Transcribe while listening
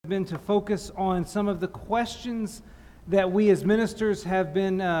been to focus on some of the questions that we as ministers have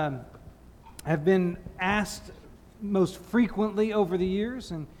been asked most frequently over the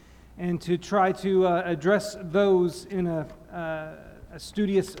years, and to try to address those in a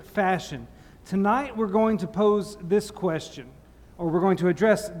studious fashion. Tonight we're going to pose this question, or we're going to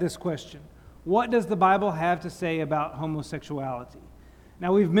address this question. What does the Bible have to say about homosexuality?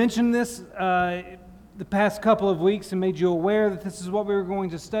 Now, we've mentioned this the past couple of weeks and made you aware that this is what we were going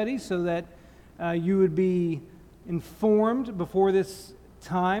to study, so that you would be informed before this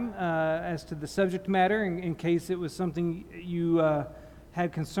time as to the subject matter in case it was something you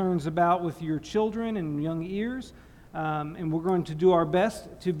had concerns about with your children and young ears. And we're going to do our best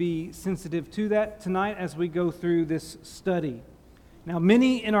to be sensitive to that tonight as we go through this study. Now,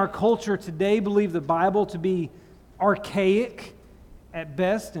 many in our culture today believe the Bible to be archaic at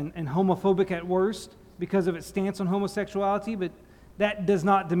best and homophobic at worst because of its stance on homosexuality, but that does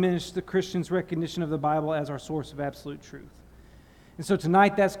not diminish the Christian's recognition of the Bible as our source of absolute truth. And so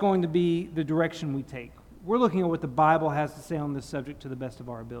tonight, that's going to be the direction we take. We're looking at what the Bible has to say on this subject to the best of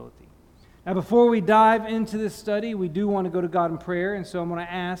our ability. Now, before we dive into this study, we do want to go to God in prayer, and so I'm going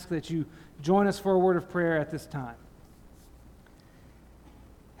to ask that you join us for a word of prayer at this time.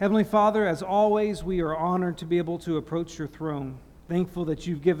 Heavenly Father, as always, we are honored to be able to approach your throne, thankful that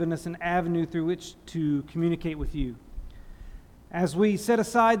you've given us an avenue through which to communicate with you. As we set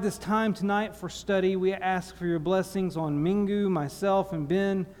aside this time tonight for study, we ask for your blessings on Mingu, myself, and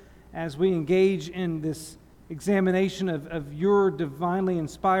Ben as we engage in this examination of your divinely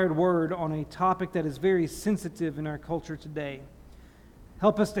inspired word on a topic that is very sensitive in our culture today.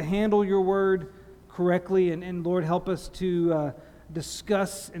 Help us to handle your word correctly, and Lord, help us to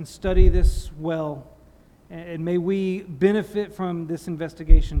discuss and study this well. And may we benefit from this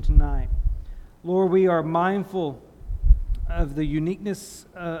investigation tonight. Lord, we are mindful of the uniqueness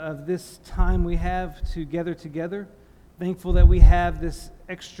of this time we have together. Thankful that we have this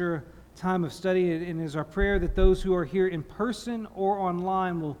extra time of study, and it is our prayer that those who are here in person or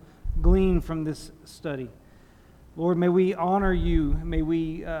online will glean from this study. Lord, may we honor you. May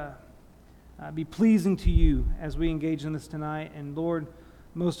we be pleasing to you as we engage in this tonight. And Lord,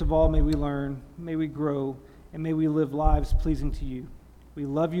 most of all, may we learn, may we grow, and may we live lives pleasing to you. We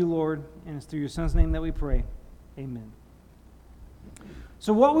love you, Lord, and it's through your Son's name that we pray. Amen.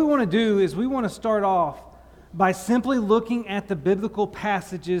 So what we want to do is we want to start off by simply looking at the biblical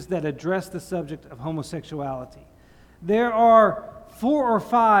passages that address the subject of homosexuality. There are 4 or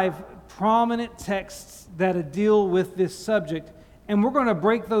 5 prominent texts that deal with this subject, and we're going to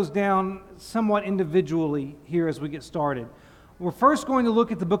break those down somewhat individually here as we get started. We're first going to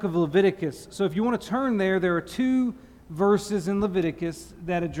look at the book of Leviticus. So if you want to turn there are 2 verses in Leviticus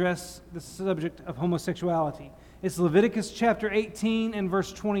that address the subject of homosexuality. It's Leviticus chapter 18 and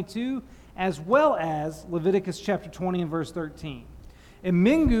verse 22, as well as Leviticus chapter 20 and verse 13. And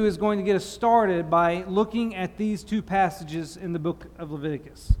Mingu is going to get us started by looking at these 2 passages in the book of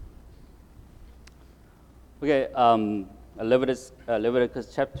Leviticus. Okay,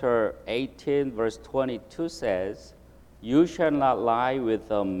 Leviticus chapter 18 verse 22 says, "You shall not lie with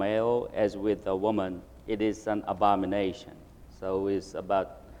a male as with a woman. It is an abomination." So it's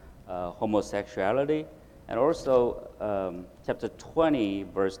about homosexuality. And also, chapter 20,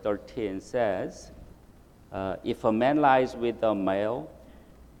 verse 13 says, "If a man lies with a male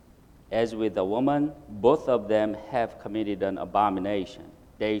as with a woman, both of them have committed an abomination.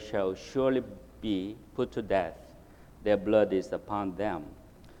 They shall surely be put to death. Their blood is upon them."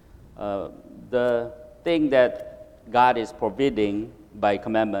 The thing that God is forbidding by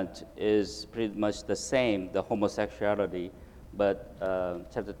commandment is pretty much the same, the homosexuality. But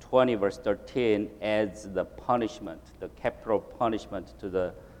chapter 20, verse 13 adds the punishment, the capital punishment to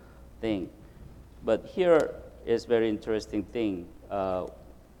the thing. But here is very interesting thing.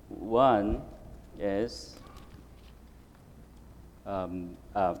 One is,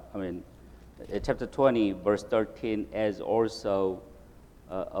 chapter 20, verse 13 adds also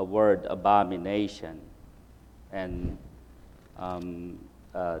a word, abomination. And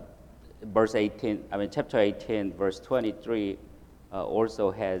chapter 18, verse 23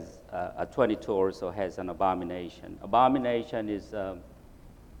 also has, 22 also has an abomination. Abomination is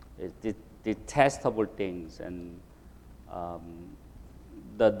detestable things, and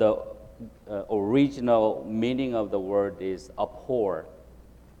the original meaning of the word is abhor,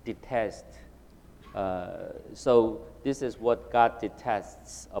 detest. So this is what God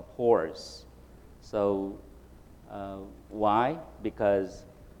detests, abhors. So why? Because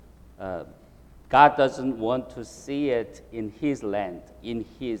God doesn't want to see it in His land, in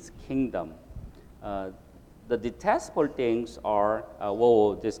His kingdom. the detestable things are,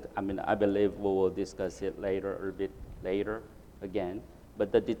 I believe we will discuss it later, a little bit later again.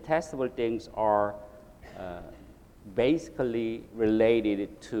 But the detestable things are basically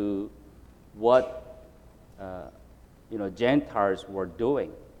related to what Gentiles were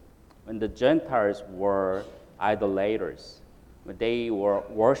doing. When the Gentiles were idolaters, when they were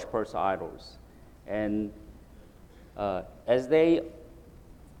worshipers of idols, and as they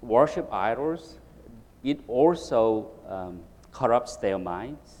worship idols, it also corrupts their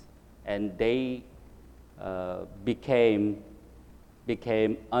minds, and they became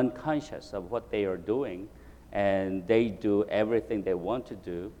unconscious of what they are doing, and they do everything they want to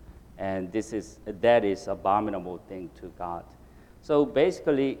do, and that is abominable thing to God. So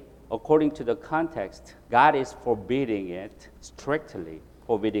basically, according to the context, God is forbidding it strictly,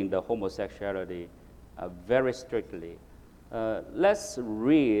 forbidding the homosexuality very strictly. Let's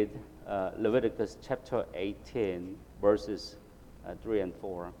read Leviticus chapter 18, verses 3 and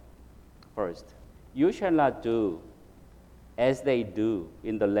 4 first. You shall not do as they do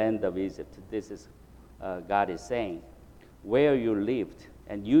in the land of Egypt. This is God is saying, where you lived,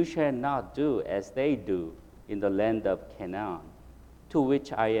 and you shall not do as they do in the land of Canaan, to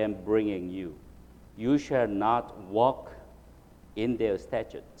which I am bringing you. You shall not walk in their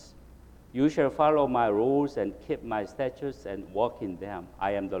statutes. You shall follow my rules and keep my statutes and walk in them.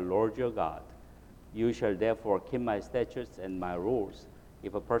 I am the Lord your God. You shall therefore keep my statutes and my rules.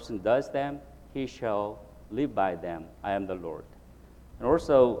 If a person does them, he shall live by them. I am the Lord. And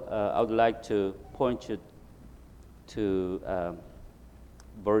also, I would like to point you to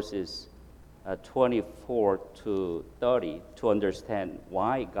verses 24 to 30 to understand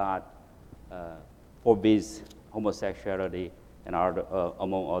why God forbids homosexuality and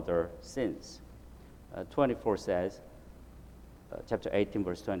among other sins. 24 says, chapter 18,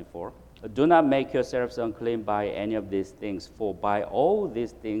 verse 24, do not make yourselves unclean by any of these things, for by all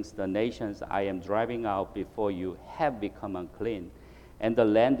these things the nations I am driving out before you have become unclean. And the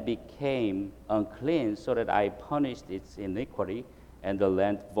land became unclean so that I punished its iniquity, and the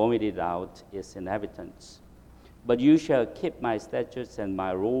land vomited out its inhabitants. But you shall keep my statutes and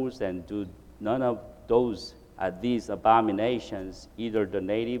my rules, and do none of these abominations, either the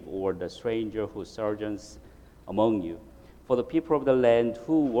native or the stranger who sojourns among you. For the people of the land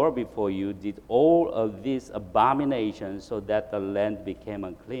who were before you did all of these abominations, so that the land became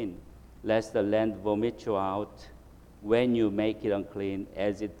unclean, lest the land vomit you out when you make it unclean,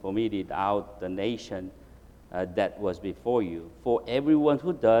 as it vomited out the nation that was before you. For everyone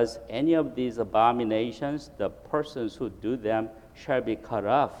who does any of these abominations, the persons who do them shall be cut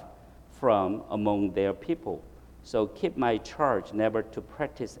off from among their people. So keep my charge never to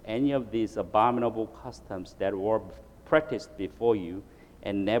practice any of these abominable customs that were practiced before you,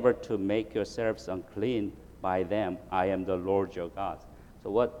 and never to make yourselves unclean by them. I am the Lord your God. So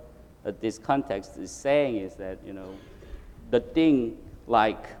what this context is saying is that, the thing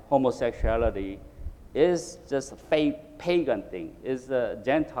like homosexuality is just a pagan thing, is a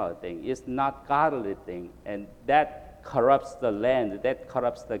Gentile thing, it's not godly thing, and that corrupts the land, that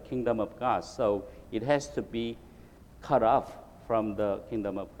corrupts the kingdom of God. So it has to be cut off from the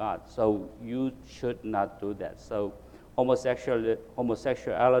kingdom of God. So you should not do that. So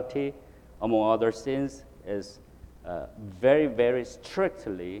homosexuality, among other sins, is very, very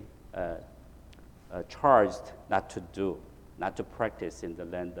strictly charged not to do, not to practice in the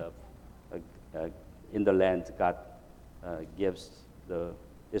land God gives the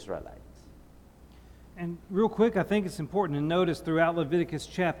Israelites. And real quick, I think it's important to notice throughout Leviticus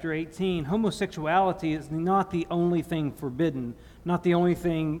chapter 18, homosexuality is not the only thing forbidden, not the only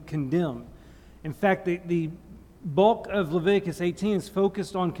thing condemned. In fact, the bulk of Leviticus 18 is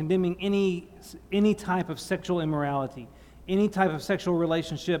focused on condemning any type of sexual immorality, any type of sexual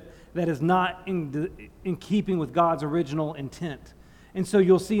relationship that is not in keeping with God's original intent. And so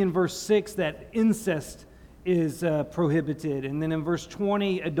you'll see in verse 6 that incest is prohibited. And then in verse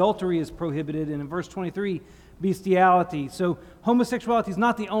 20, adultery is prohibited. And in verse 23, bestiality. So homosexuality is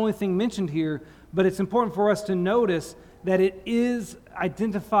not the only thing mentioned here, but it's important for us to notice that it is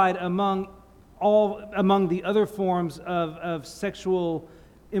identified among the other forms of sexual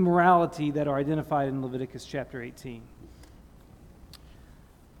immorality that are identified in Leviticus chapter 18.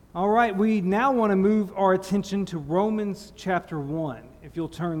 All right, we now want to move our attention to Romans chapter 1. If you'll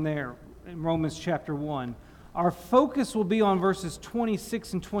turn there, in Romans chapter 1. Our focus will be on verses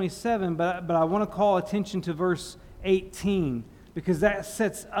 26 and 27, but I want to call attention to verse 18, because that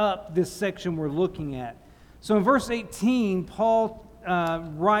sets up this section we're looking at. So in verse 18, Paul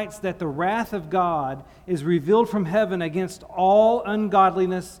writes that the wrath of God is revealed from heaven against all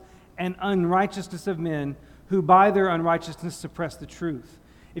ungodliness and unrighteousness of men who by their unrighteousness suppress the truth.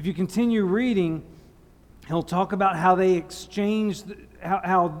 If you continue reading, he'll talk about how they exchanged,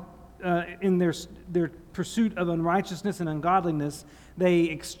 in their pursuit of unrighteousness and ungodliness, they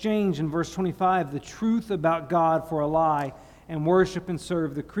exchange in verse 25 the truth about God for a lie and worship and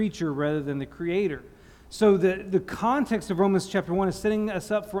serve the creature rather than the Creator. So the context of Romans chapter 1 is setting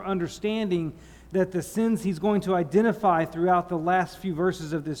us up for understanding that the sins he's going to identify throughout the last few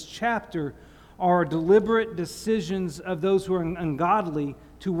verses of this chapter are deliberate decisions of those who are ungodly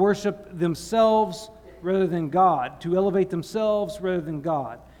to worship themselves rather than God, to elevate themselves rather than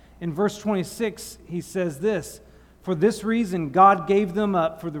God. In verse 26, he says this, "For this reason God gave them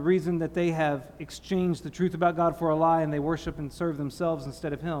up, for the reason that they have exchanged the truth about God for a lie, and they worship and serve themselves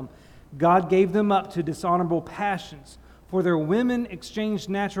instead of Him. God gave them up to dishonorable passions. For their women exchanged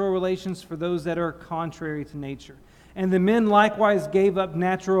natural relations for those that are contrary to nature. And the men likewise gave up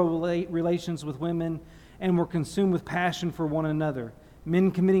natural relations with women and were consumed with passion for one another,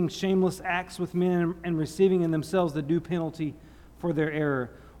 men committing shameless acts with men and receiving in themselves the due penalty for their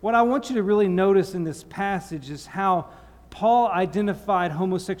error." What I want you to really notice in this passage is how Paul identified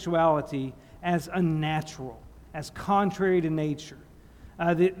homosexuality as unnatural, as contrary to nature.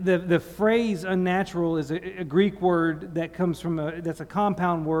 The phrase unnatural is a Greek word that comes from that's a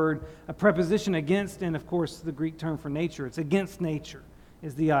compound word, a preposition against, and of course the Greek term for nature. It's against nature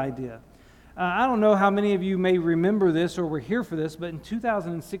is the idea. I don't know how many of you may remember this or were here for this, but in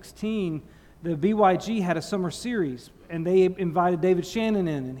 2016, the BYG had a summer series, and they invited David Shannon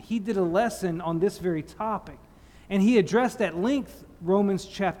in, and he did a lesson on this very topic. And he addressed at length Romans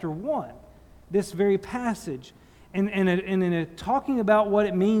chapter 1, this very passage. And in talking about what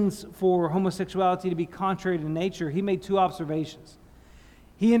it means for homosexuality to be contrary to nature, he made two observations.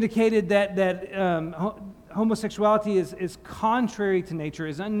 He indicated that homosexuality is contrary to nature,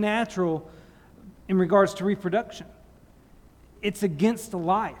 is unnatural in regards to reproduction. It's against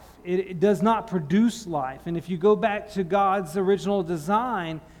life. It does not produce life. And if you go back to God's original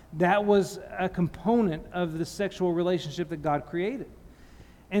design, that was a component of the sexual relationship that God created.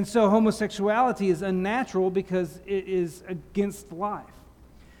 And so homosexuality is unnatural because it is against life.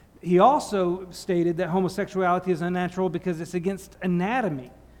 He also stated that homosexuality is unnatural because it's against anatomy.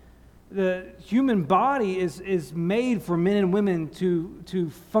 The human body is made for men and women to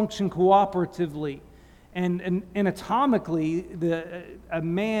function cooperatively. And anatomically, a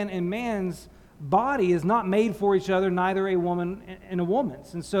man and man's body is not made for each other, neither a woman and a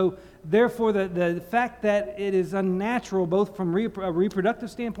woman's. And so, therefore, the fact that it is unnatural, both from a reproductive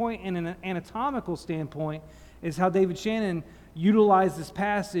standpoint and an anatomical standpoint, is how David Shannon utilized this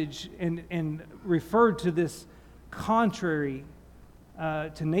passage and referred to this contrary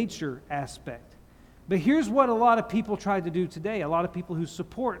to nature aspect. But here's what a lot of people try to do today. A lot of people who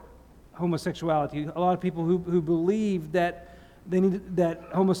support homosexuality, a lot of people who believe that that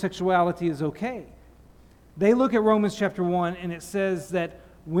homosexuality is okay. They look at Romans chapter 1 and it says that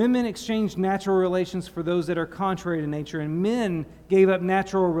women exchanged natural relations for those that are contrary to nature, and men gave up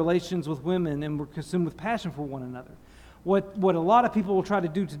natural relations with women and were consumed with passion for one another. What a lot of people will try to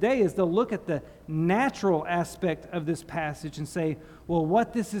do today is they'll look at the natural aspect of this passage and say, well,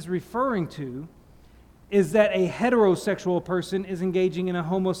 what this is referring to is that a heterosexual person is engaging in a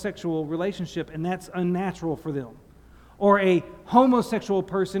homosexual relationship, and that's unnatural for them. Or a homosexual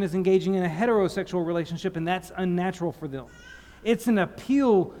person is engaging in a heterosexual relationship, and that's unnatural for them. It's an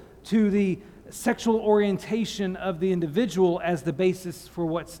appeal to the sexual orientation of the individual as the basis for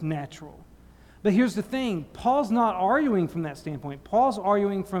what's natural. But here's the thing, Paul's not arguing from that standpoint. Paul's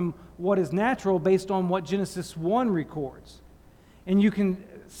arguing from what is natural based on what Genesis 1 records. And you can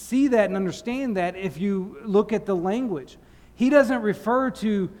see that and understand that if you look at the language. He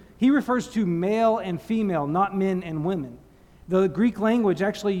refers to male and female, not men and women. The Greek language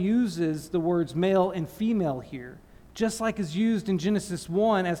actually uses the words male and female here, just like is used in Genesis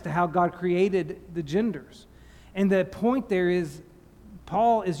 1 as to how God created the genders. And the point there is,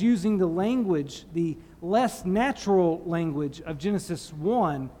 Paul is using the language, the less natural language of Genesis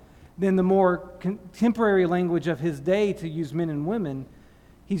 1 than the more contemporary language of his day to use men and women.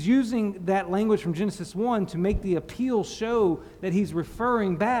 He's using that language from Genesis 1 to make the appeal show that he's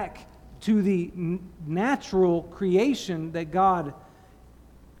referring back to the natural creation that God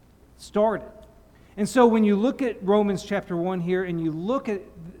started. And so when you look at Romans chapter 1 here and you look at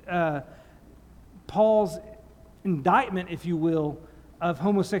Paul's indictment, if you will, of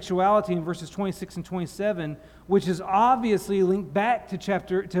homosexuality in verses 26 and 27, which is obviously linked back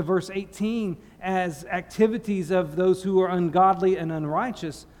to verse 18 as activities of those who are ungodly and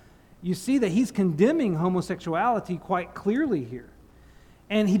unrighteous, you see that he's condemning homosexuality quite clearly here.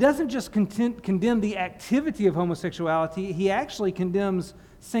 And he doesn't just condemn the activity of homosexuality, he actually condemns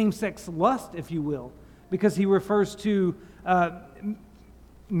same-sex lust, if you will, because he refers to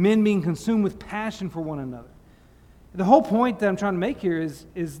men being consumed with passion for one another. The whole point that I'm trying to make here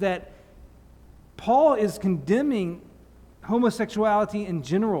is that Paul is condemning homosexuality in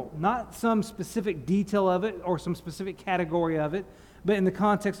general, not some specific detail of it or some specific category of it, but in the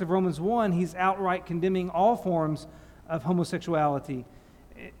context of Romans 1, he's outright condemning all forms of homosexuality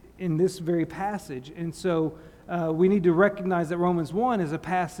in this very passage. And so we need to recognize that Romans 1 is a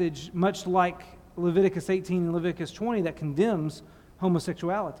passage much like Leviticus 18 and Leviticus 20 that condemns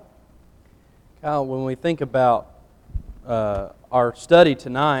homosexuality. Kyle, when we think about our study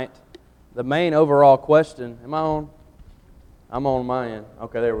tonight, the main overall question, am I on? I'm on my end.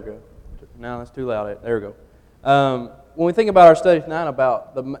 Okay, there we go. No, that's too loud. There we go. When we think about our study tonight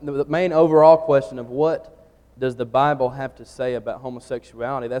about the main overall question of what does the Bible have to say about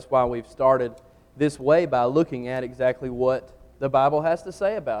homosexuality, that's why we've started this way by looking at exactly what the Bible has to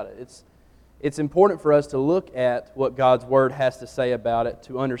say about it. It's important for us to look at what God's Word has to say about it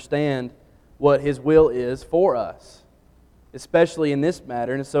to understand what His will is for us, especially in this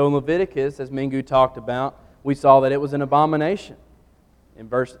matter. And so in Leviticus, as Mingu talked about, we saw that it was an abomination. In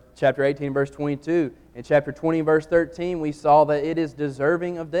chapter 18, verse 22, in chapter 20, verse 13, we saw that it is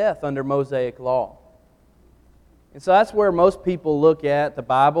deserving of death under Mosaic law. And so that's where most people look at the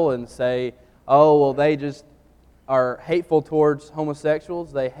Bible and say, oh, well, they just are hateful towards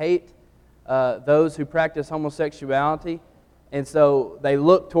homosexuals. They hate those who practice homosexuality. And so they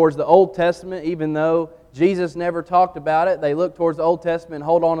look towards the Old Testament, even though Jesus never talked about it. They look towards the Old Testament and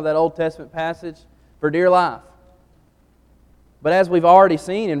hold on to that Old Testament passage for dear life. But as we've already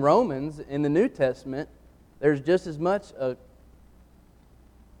seen in Romans, in the New Testament, there's just as much a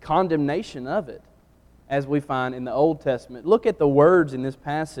condemnation of it as we find in the Old Testament. Look at the words in this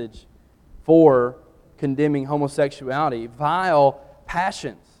passage for condemning homosexuality. Vile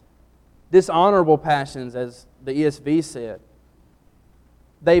passions, dishonorable passions, as the ESV said.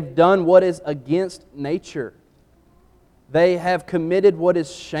 They've done what is against nature. They have committed what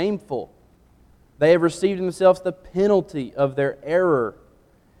is shameful. They have received in themselves the penalty of their error.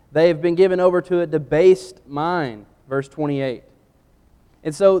 They have been given over to a debased mind, verse 28.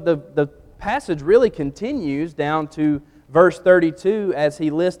 And so the passage really continues down to verse 32 as he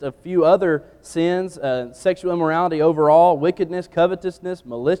lists a few other sins, sexual immorality overall, wickedness, covetousness,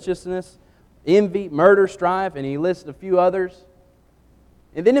 maliciousness, envy, murder, strife, and he lists a few others.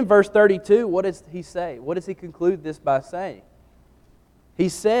 And then in verse 32, what does he say? What does he conclude this by saying? He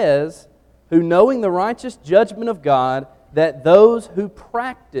says, who knowing the righteous judgment of God, that those who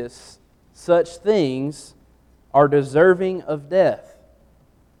practice such things are deserving of death,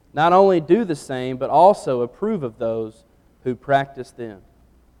 not only do the same, but also approve of those who practice them.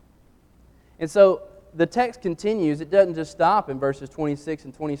 And so the text continues. It doesn't just stop in verses 26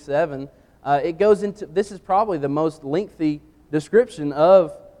 and 27. It goes into, this is probably the most lengthy description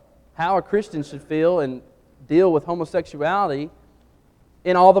of how a Christian should feel and deal with homosexuality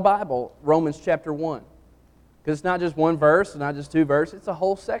in all the Bible, Romans chapter 1. Because it's not just one verse, it's not just two verses, it's a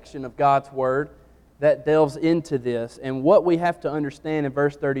whole section of God's Word that delves into this. And what we have to understand in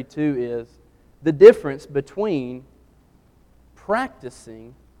verse 32 is the difference between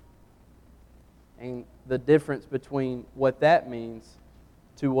practicing and the difference between what that means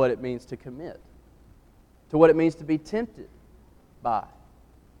to what it means to commit, to what it means to be tempted by.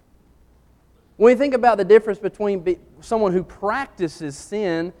 When we think about the difference between someone who practices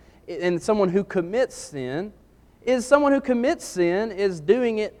sin and someone who commits sin, is someone who commits sin is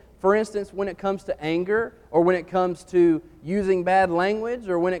doing it, for instance, when it comes to anger, or when it comes to using bad language,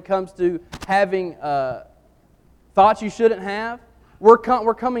 or when it comes to having thoughts you shouldn't have. We're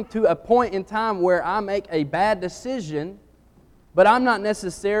coming to a point in time where I make a bad decision, but I'm not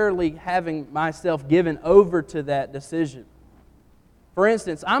necessarily having myself given over to that decision. For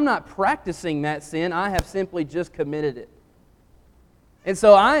instance, I'm not practicing that sin, I have simply just committed it. And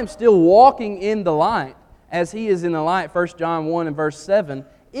so I am still walking in the light as He is in the light, 1 John 1 and verse 7,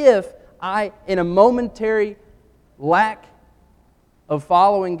 if I, in a momentary lack of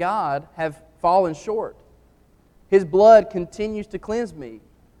following God, have fallen short. His blood continues to cleanse me.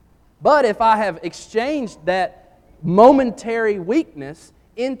 But if I have exchanged that momentary weakness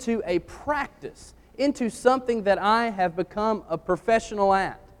into a practice, into something that I have become a professional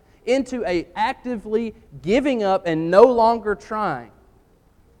at, into a actively giving up and no longer trying,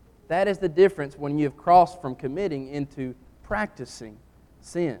 that is the difference when you have crossed from committing into practicing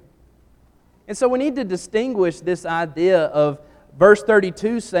sin. And so we need to distinguish this idea of verse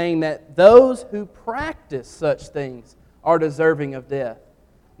 32 saying that those who practice such things are deserving of death.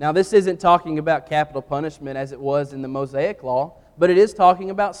 Now, this isn't talking about capital punishment as it was in the Mosaic Law, but it is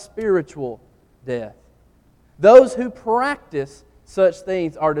talking about spiritual death. Those who practice such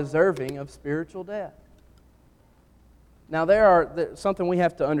things are deserving of spiritual death. Now, there's something we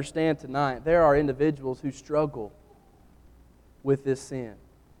have to understand tonight. There are individuals who struggle with this sin,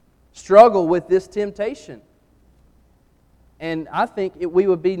 struggle with this temptation. And I think we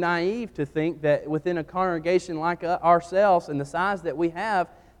would be naive to think that within a congregation like ourselves and the size that we have,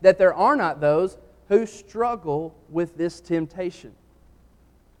 that there are not those who struggle with this temptation.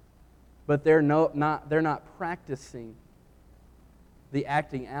 But they're not practicing the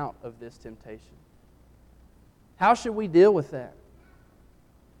acting out of this temptation. How should we deal with that?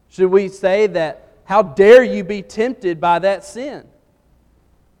 Should we say that, how dare you be tempted by that sin?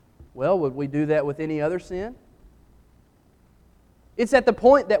 Well, would we do that with any other sin? It's at the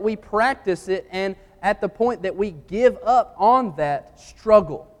point that we practice it and at the point that we give up on that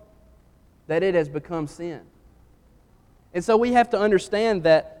struggle that it has become sin. And so we have to understand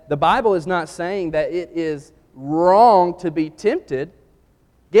that the Bible is not saying that it is wrong to be tempted.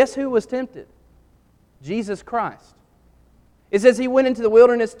 Guess who was tempted? Jesus Christ. It says He went into the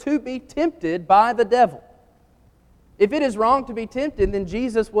wilderness to be tempted by the devil. If it is wrong to be tempted, then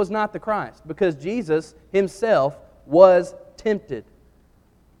Jesus was not the Christ, because Jesus Himself was tempted.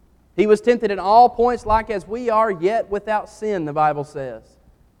 He was tempted in all points like as we are, yet without sin, the Bible says.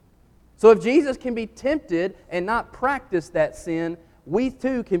 So if Jesus can be tempted and not practice that sin, we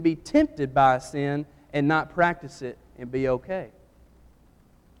too can be tempted by a sin and not practice it and be okay.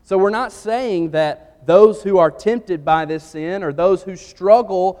 So we're not saying that those who are tempted by this sin or those who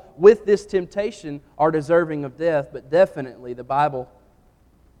struggle with this temptation are deserving of death, but definitely the Bible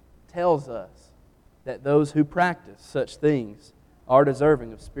tells us that those who practice such things are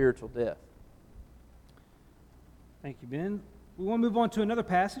deserving of spiritual death. Thank you, Ben. We want to move on to another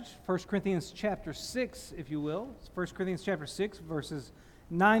passage, 1 Corinthians chapter 6, if you will. 1 Corinthians chapter 6, verses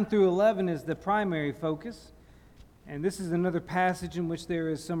 9 through 11 is the primary focus. And this is another passage in which there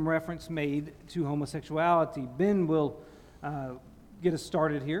is some reference made to homosexuality. Ben will get us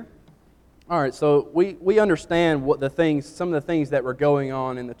started here. All right, so we understand some of the things that were going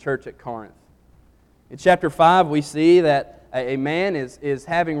on in the church at Corinth. In chapter 5, we see that a man is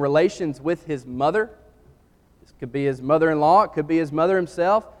having relations with his mother. This could be his mother-in-law, it could be his mother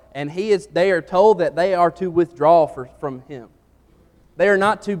himself, and they are told that they are to withdraw from him. They are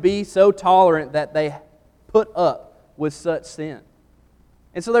not to be so tolerant that they put up with such sin.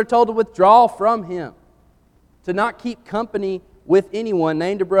 And so they're told to withdraw from him, to not keep company with anyone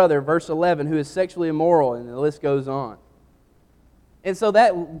named a brother, verse 11, who is sexually immoral, and the list goes on. And so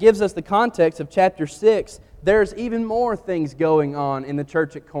that gives us the context of chapter 6. There's even more things going on in the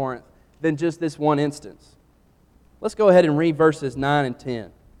church at Corinth than just this one instance. Let's go ahead and read verses 9 and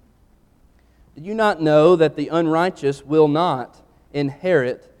 10. Do you not know that the unrighteous will not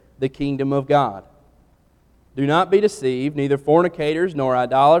inherit the kingdom of God? Do not be deceived, neither fornicators, nor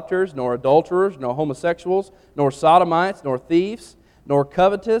idolaters, nor adulterers, nor homosexuals, nor sodomites, nor thieves, nor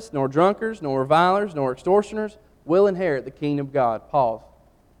covetous, nor drunkards, nor revilers, nor extortioners will inherit the kingdom of God. Pause.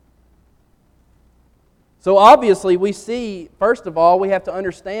 So obviously we see, first of all, we have to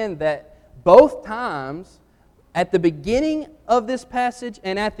understand that both times, at the beginning of this passage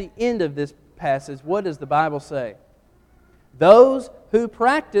and at the end of this passage, what does the Bible say? Those who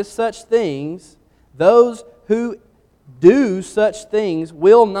practice such things, those who do such things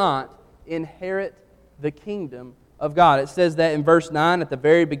will not inherit the kingdom of God. It says that in verse 9 at the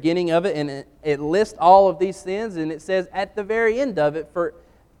very beginning of it, and it lists all of these sins, and it says at the very end of it,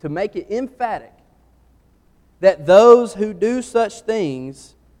 to make it emphatic, that those who do such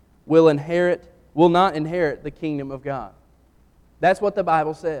things will not inherit the kingdom of God. That's what the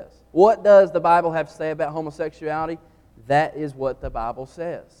Bible says. What does the Bible have to say about homosexuality? That is what the Bible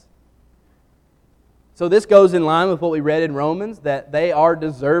says. So this goes in line with what we read in Romans, that they are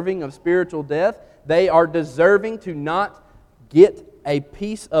deserving of spiritual death. They are deserving to not get a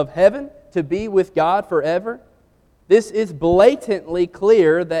piece of heaven, to be with God forever. This is blatantly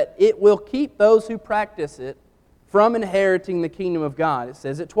clear that it will keep those who practice it from inheriting the kingdom of God. It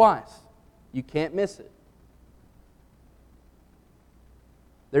says it twice. You can't miss it.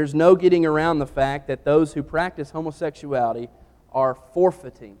 There's no getting around the fact that those who practice homosexuality are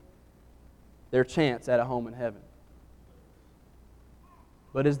forfeiting their chance at a home in heaven.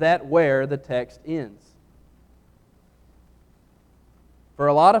 But is that where the text ends? For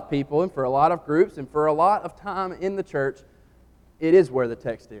a lot of people and for a lot of groups and for a lot of time in the church, it is where the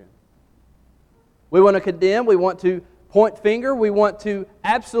text ends. We want to condemn, we want to point finger, we want to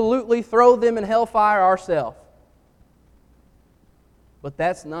absolutely throw them in hellfire ourselves. But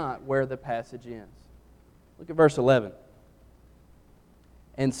that's not where the passage ends. Look at verse 11.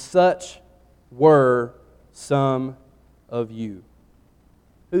 And such were some of you.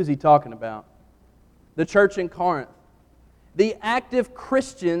 Who's he talking about? The church in Corinth. The active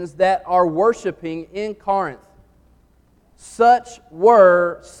Christians that are worshiping in Corinth. Such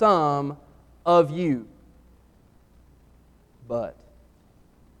were some of you. But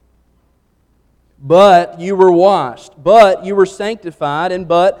you were washed, but you were sanctified, and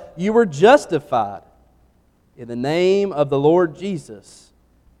but you were justified in the name of the Lord Jesus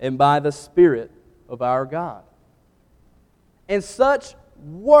and by the Spirit of our God. And such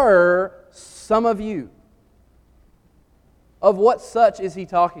were some of you. Of what such is he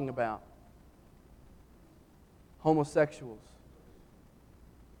talking about? Homosexuals,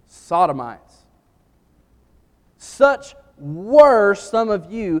 sodomites. Such were some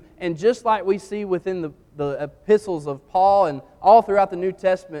of you, and just like we see within the epistles of Paul and all throughout the New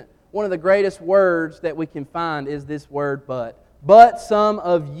Testament, one of the greatest words that we can find is this word but. But some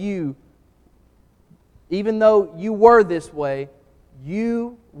of you, even though you were this way,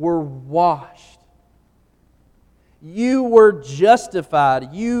 you were washed. You were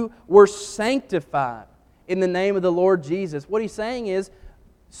justified. You were sanctified in the name of the Lord Jesus. What he's saying is,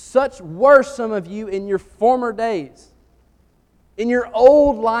 such were some of you in your former days, in your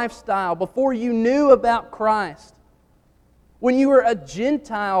old lifestyle, before you knew about Christ. When you were a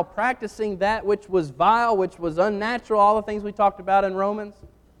Gentile practicing that which was vile, which was unnatural, all the things we talked about in Romans.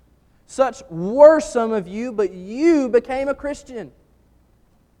 Such were some of you, but you became a Christian.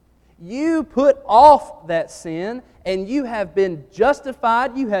 You put off that sin, and you have been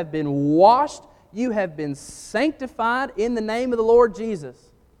justified, you have been washed, you have been sanctified in the name of the Lord Jesus.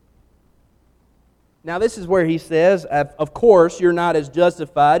 Now this is where he says, of course, you're not as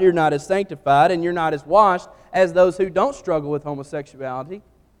justified, you're not as sanctified, and you're not as washed as those who don't struggle with homosexuality.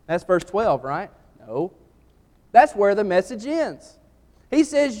 That's verse 12, right? No. That's where the message ends. He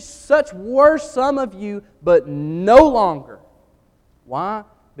says, such were some of you, but no longer. Why?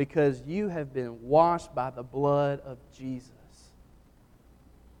 Because you have been washed by the blood of Jesus.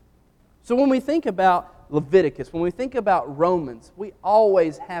 So when we think about Leviticus, when we think about Romans, we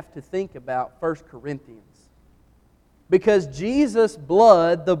always have to think about 1 Corinthians. Because Jesus'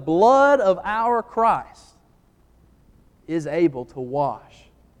 blood, the blood of our Christ, is able to wash,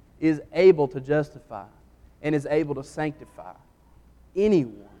 is able to justify, and is able to sanctify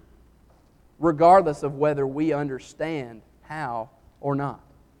anyone, regardless of whether we understand how or not.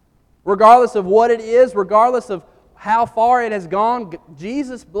 Regardless of what it is, regardless of how far it has gone,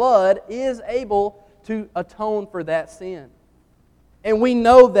 Jesus' blood is able to atone for that sin. And we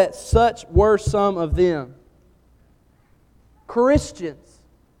know that such were some of them. Christians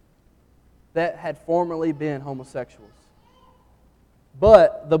that had formerly been homosexuals.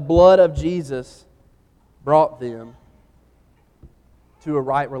 But the blood of Jesus brought them to a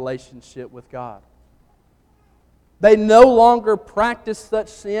right relationship with God. They no longer practiced such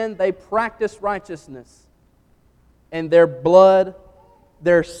sin, they practiced righteousness. And their blood,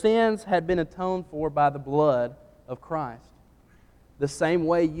 their sins had been atoned for by the blood of Christ. The same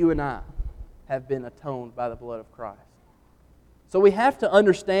way you and I have been atoned by the blood of Christ. So we have to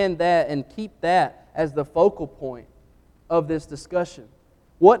understand that and keep that as the focal point of this discussion.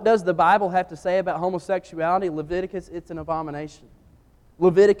 What does the Bible have to say about homosexuality? Leviticus, it's an abomination.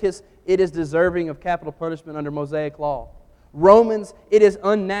 Leviticus, it is deserving of capital punishment under Mosaic law. Romans, it is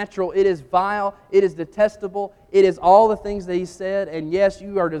unnatural, it is vile, it is detestable, it is all the things that he said, and yes,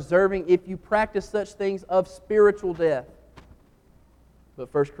 you are deserving, if you practice such things, of spiritual death.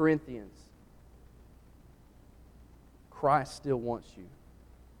 But 1 Corinthians, Christ still wants you.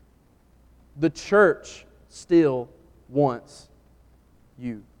 The church still wants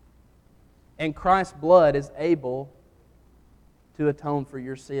you. And Christ's blood is able to atone for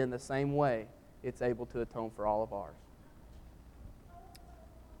your sin the same way it's able to atone for all of ours.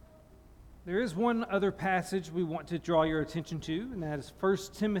 There is one other passage we want to draw your attention to, and that is 1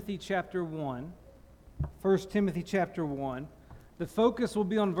 Timothy chapter 1. 1 Timothy chapter 1. The focus will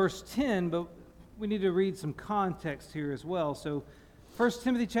be on verse 10, but we need to read some context here as well. So 1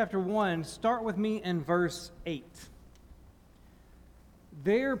 Timothy chapter 1, start with me in verse 8.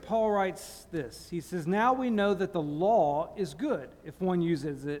 There Paul writes this. He says, "Now we know that the law is good if one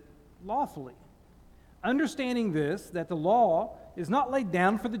uses it lawfully. Understanding this, that the law is not laid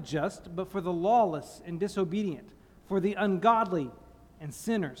down for the just, but for the lawless and disobedient, for the ungodly and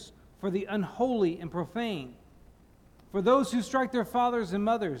sinners, for the unholy and profane, for those who strike their fathers and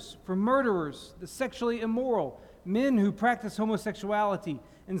mothers, for murderers, the sexually immoral, men who practice homosexuality,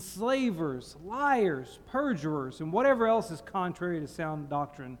 enslavers, liars, perjurers, and whatever else is contrary to sound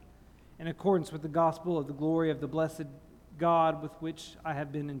doctrine, in accordance with the gospel of the glory of the blessed God with which I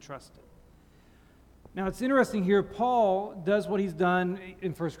have been entrusted. Now it's interesting here, Paul does what he's done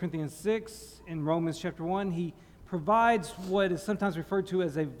in 1 Corinthians 6, in Romans chapter 1. He provides what is sometimes referred to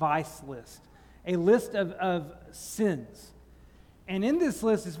as a vice list, a list of sins. And in this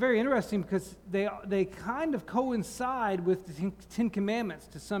list, it's very interesting because they kind of coincide with the Ten Commandments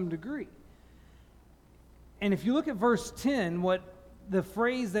to some degree. And if you look at verse 10, what the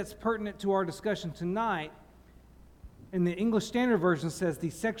phrase that's pertinent to our discussion tonight, in the English Standard Version says, the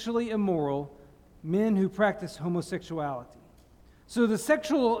sexually immoral, men who practice homosexuality. So the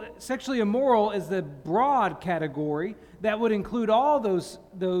sexually immoral is the broad category that would include all those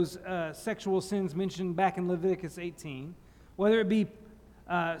sexual sins mentioned back in Leviticus 18, whether it be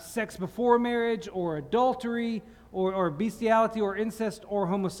sex before marriage or adultery or bestiality or incest or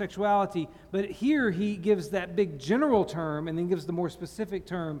homosexuality. But here he gives that big general term and then gives the more specific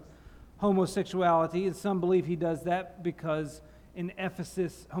term, homosexuality. And some believe he does that because in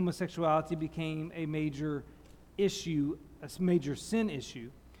Ephesus, homosexuality became a major issue, a major sin issue.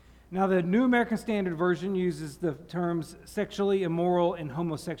 Now, the New American Standard Version uses the terms sexually immoral and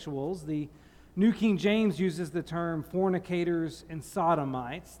homosexuals. The New King James uses the term fornicators and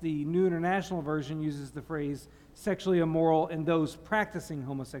sodomites. The New International Version uses the phrase sexually immoral and those practicing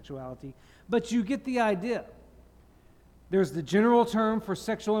homosexuality. But you get the idea. There's the general term for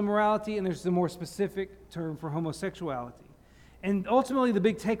sexual immorality, and there's the more specific term for homosexuality. And ultimately, the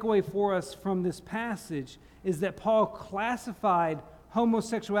big takeaway for us from this passage is that Paul classified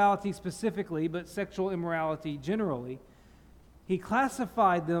homosexuality specifically, but sexual immorality generally. He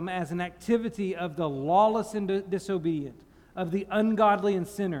classified them as an activity of the lawless and disobedient, of the ungodly and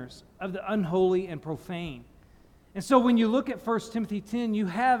sinners, of the unholy and profane. And so when you look at 1 Timothy 10, you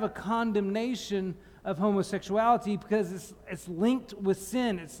have a condemnation of homosexuality because it's linked with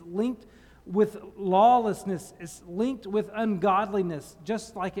sin, it's linked with lawlessness, it's linked with ungodliness,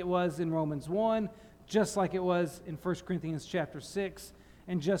 just like it was in Romans 1, just like it was in 1 Corinthians chapter 6,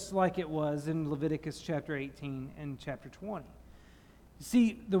 and just like it was in Leviticus chapter 18 and chapter 20.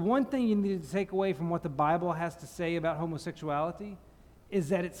 See, the one thing you need to take away from what the Bible has to say about homosexuality is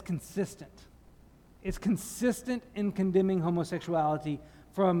that it's consistent. It's consistent in condemning homosexuality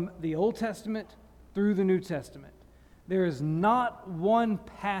from the Old Testament through the New Testament. There is not one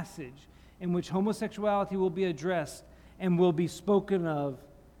passage in which homosexuality will be addressed and will be spoken of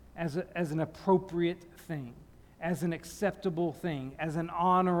as an appropriate thing, as an acceptable thing, as an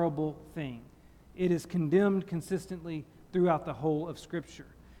honorable thing. It is condemned consistently throughout the whole of Scripture.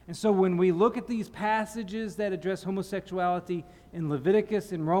 And so when we look at these passages that address homosexuality in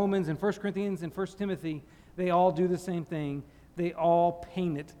Leviticus, in Romans, in 1 Corinthians, and 1 Timothy, they all do the same thing. They all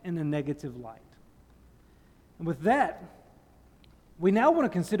paint it in a negative light. And with that, we now want to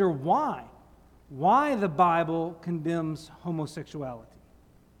consider why the Bible condemns homosexuality.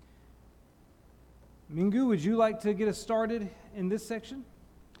 Mingu, would you like to get us started in this section?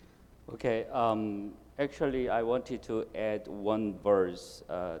 Okay. Actually, I wanted to add one verse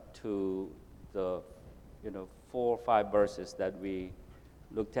to the 4 or 5 verses that we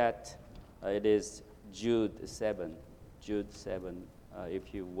looked at. It is Jude 7. Jude 7,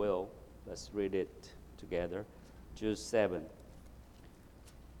 if you will. Let's read it together. Jude 7.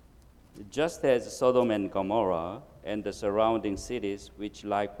 Just as Sodom and Gomorrah and the surrounding cities, which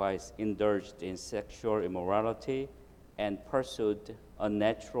likewise indulged in sexual immorality and pursued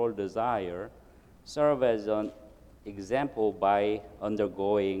unnatural desire, serve as an example by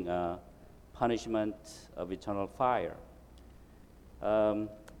undergoing punishment of eternal fire.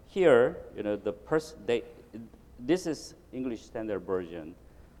 Here, this is English Standard Version.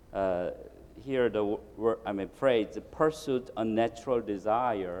 Here, the phrase "pursued unnatural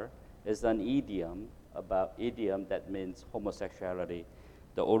desire" is an idiom that means homosexuality.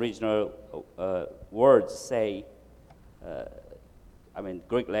 The original words say,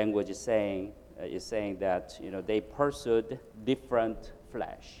 Greek language is saying that they pursued different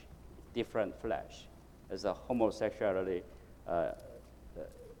flesh, as a homosexuality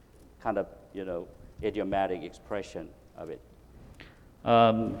kind of idiomatic expression of it.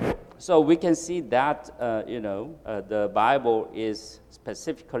 So we can see that the Bible is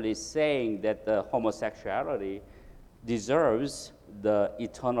specifically saying that the homosexuality deserves the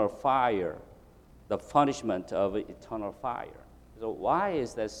eternal fire, the punishment of eternal fire. So why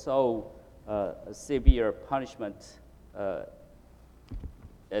is that so severe punishment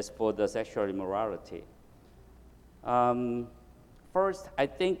as for the sexual immorality? First, I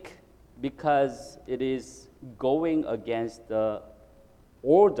think because it is going against the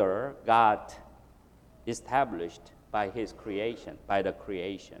order God established by His creation, by the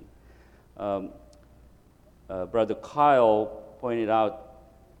creation. Brother Kyle pointed out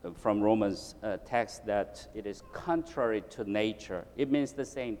from Romans text that it is contrary to nature. It means the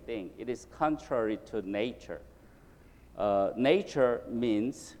same thing. It is contrary to nature. Nature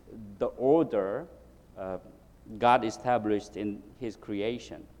means the order God established in His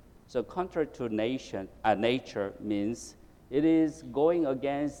creation. So contrary to nature means it is going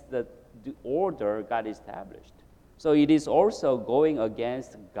against the order God established. So it is also going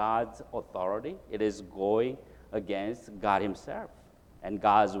against God's authority. It is going against God Himself and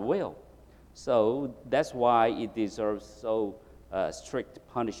God's will. So that's why it deserves so strict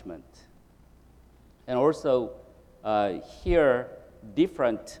punishment. And also here,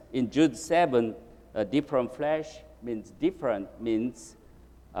 different, in Jude 7, different flesh means different, means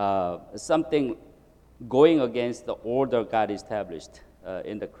something going against the order God established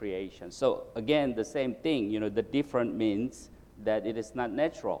in the creation. So again, the same thing, the different means that it is not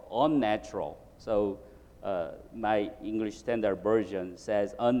natural, unnatural. So my English Standard Version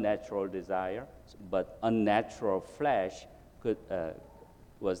says unnatural desire, but unnatural flesh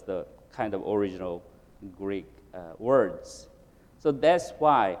was the kind of original Greek words. So that's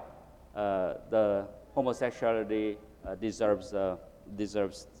why the homosexuality deserves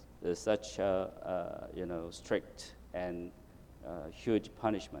such strict and huge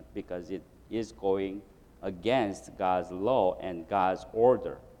punishment, because it is going against God's law and God's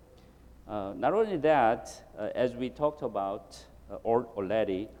order. Not only that, as we talked about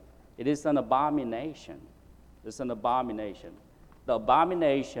already, it is an abomination. It's an abomination. The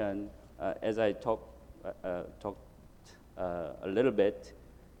abomination, as I talked a little bit,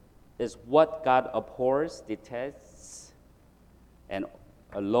 is what God abhors, detests, and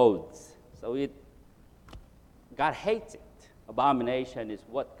loathes. So God hates it. Abomination is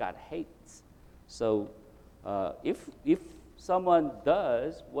what God hates. So if someone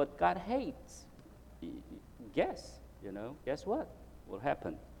does what God hates, guess what will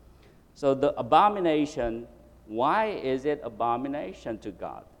happen? So the abomination, why is it abomination to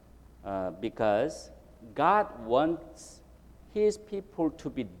God? Because God wants His people to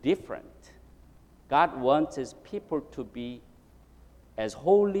be different. God wants His people to be as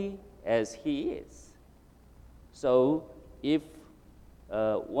holy as He is. So if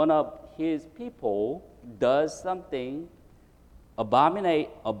one of His people does something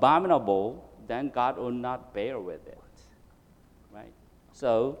abominable, then God will not bear with it, right?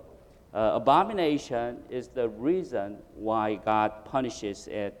 So abomination is the reason why God punishes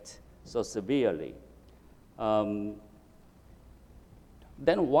it so severely. Then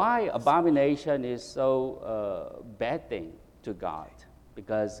why abomination is so bad thing to God?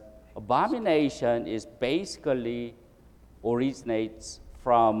 Because abomination is basically originates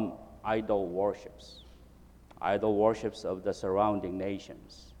from idol worships of the surrounding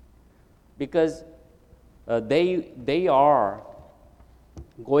nations, because they are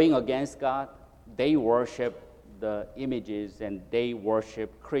going against God. They worship the images, and they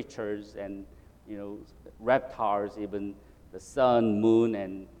worship creatures and reptiles, even the sun, moon,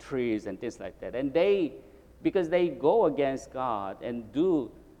 and trees and things like that. And because they go against God and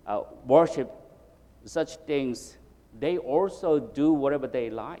do worship such things, they also do whatever they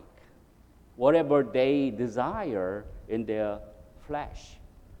like, whatever they desire in their flesh.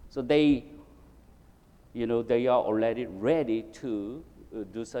 So they are already ready to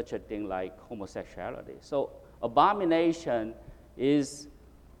do such a thing like homosexuality. So abomination is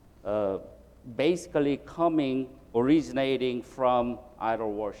basically originating from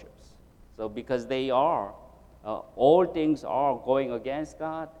idol worships. So because they are, all things are going against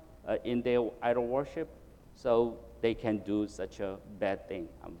God in their idol worship, so they can do such a bad thing,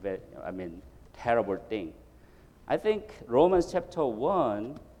 terrible thing. I think Romans chapter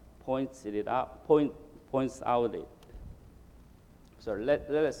 1 points out it. So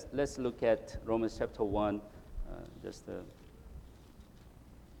let's look at Romans chapter 1,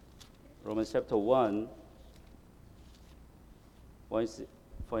 Romans chapter 1 points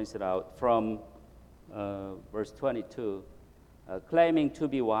it out from verse 22. Claiming to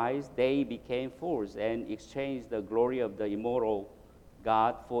be wise, they became fools and exchanged the glory of the immortal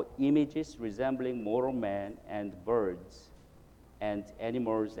God for images resembling mortal man and birds and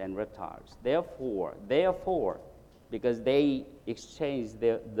animals and reptiles. Therefore, because they exchanged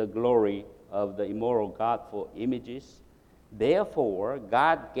the glory of the immortal God for images, therefore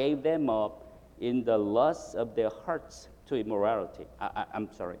God gave them up in the lusts of their hearts to impurity,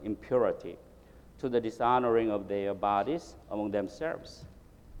 to the dishonoring of their bodies among themselves.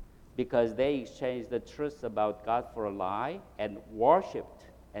 because they exchanged the truth about God for a lie and worshipped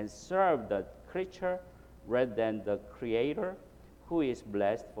and served the creature rather than the Creator, who is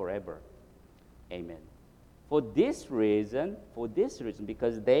blessed forever. Amen. For this reason,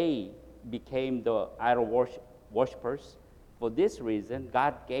 because they became the idol worshippers, for this reason,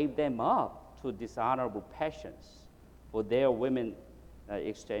 God gave them up to dishonorable passions. For their women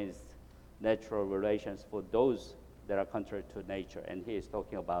exchanged natural relations for those that are contrary to nature. And he is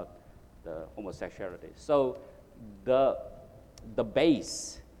talking about the homosexuality. So the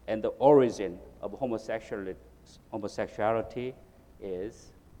base and the origin of homosexuality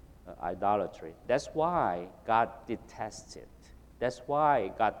is idolatry. That's why God detests it. That's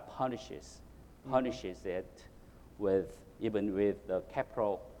why God punishes it even with the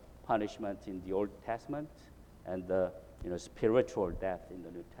capital punishment in the Old Testament and the spiritual death in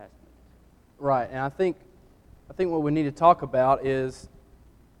the New Testament. Right, and I think what we need to talk about is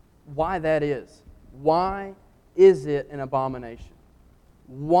why that is. Why is it an abomination?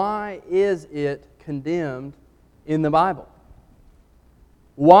 Why is it condemned in the Bible?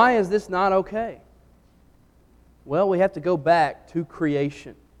 Why is this not okay? Well, we have to go back to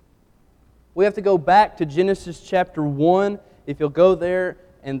creation. We have to go back to Genesis chapter 1. If you'll go there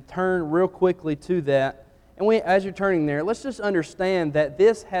and turn real quickly to that. And as you're turning there, let's just understand that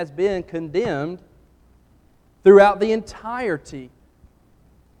this has been condemned throughout the entirety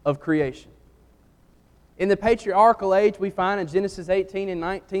of creation. In the patriarchal age, we find in Genesis 18 and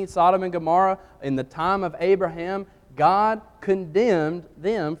 19, Sodom and Gomorrah, in the time of Abraham, God condemned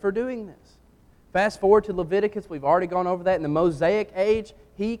them for doing this. Fast forward to Leviticus, we've already gone over that. In the Mosaic age,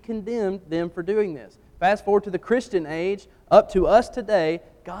 He condemned them for doing this. Fast forward to the Christian age, up to us today,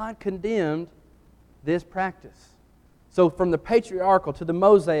 God condemned this practice. So from the patriarchal to the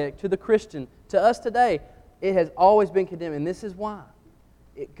Mosaic to the Christian to us today, it has always been condemned. And this is why.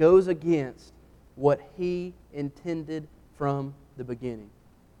 It goes against what He intended from the beginning.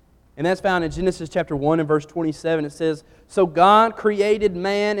 And that's found in Genesis chapter 1 and verse 27. It says, "So God created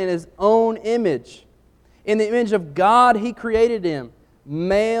man in His own image. In the image of God He created him.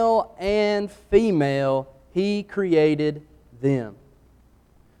 Male and female He created them."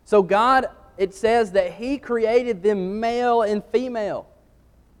 So God, it says that He created them male and female.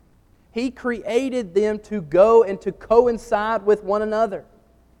 He created them to go and to coincide with one another.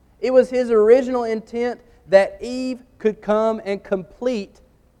 It was His original intent that Eve could come and complete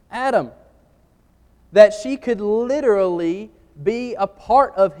Adam. That she could literally be a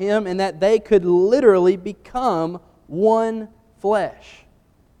part of him and that they could literally become one flesh.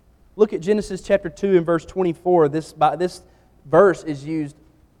 Look at Genesis chapter 2 and verse 24. This verse is used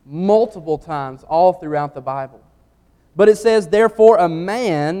multiple times all throughout the Bible. But it says, "Therefore a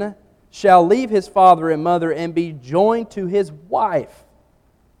man shall leave his father and mother and be joined to his wife,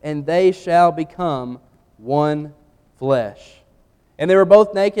 and they shall become one flesh. And they were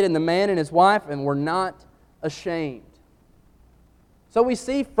both naked, and the man and his wife, and were not ashamed." So we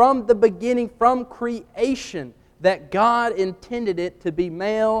see from the beginning, from creation, that God intended it to be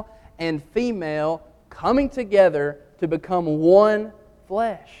male and female coming together to become one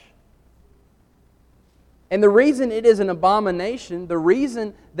flesh. And the reason it is an abomination, the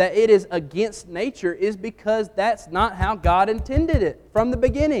reason that it is against nature, is because that's not how God intended it from the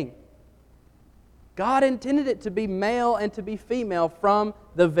beginning. God intended it to be male and to be female from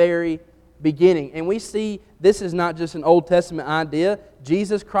the very beginning. And we see this is not just an Old Testament idea.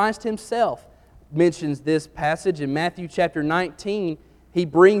 Jesus Christ Himself mentions this passage in Matthew chapter 19. He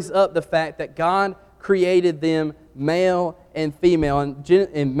brings up the fact that God created them male and female.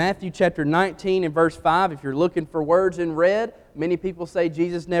 In Matthew chapter 19 and verse 5, if you're looking for words in red, many people say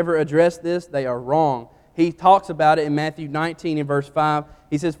Jesus never addressed this. They are wrong. He talks about it in Matthew 19 and verse 5.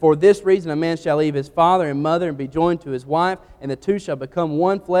 He says, "For this reason a man shall leave his father and mother and be joined to his wife, and the two shall become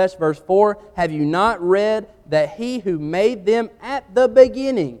one flesh." Verse 4, "Have you not read that He who made them at the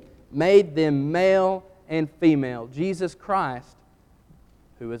beginning made them male and female?" Jesus Christ,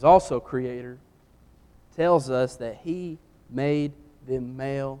 who is also Creator, tells us that He made them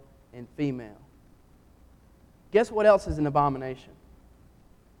male and female. Guess what else is an abomination?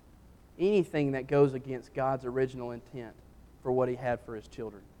 Anything that goes against God's original intent for what He had for His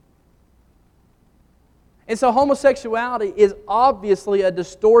children. And so homosexuality is obviously a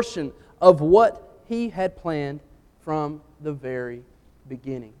distortion of what He had planned from the very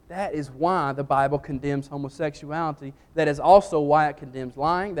beginning. That is why the Bible condemns homosexuality. That is also why it condemns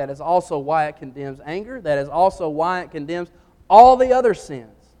lying. That is also why it condemns anger. That is also why it condemns all the other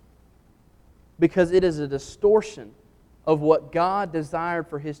sins. Because it is a distortion of what God desired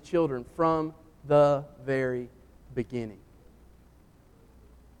for His children from the very beginning.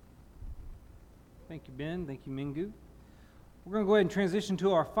 Thank you, Ben. Thank you, Mingu. We're going to go ahead and transition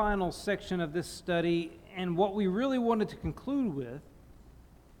to our final section of this study. And what we really wanted to conclude with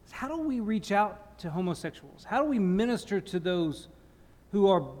is how do we reach out to homosexuals? How do we minister to those who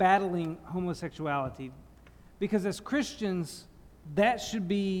are battling homosexuality? Because as Christians, that should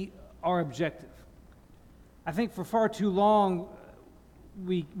be our objective. I think for far too long,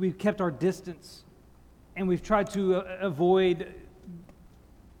 we've kept our distance, and we've tried to avoid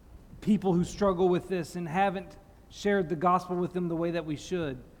people who struggle with this and haven't shared the gospel with them the way that we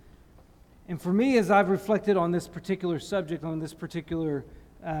should. And for me, as I've reflected on this particular subject, on this particular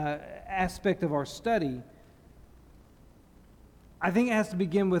aspect of our study, I think it has to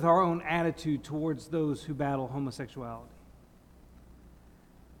begin with our own attitude towards those who battle homosexuality.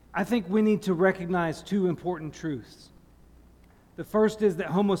 I think we need to recognize two important truths. The first is that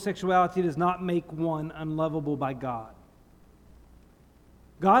homosexuality does not make one unlovable by God.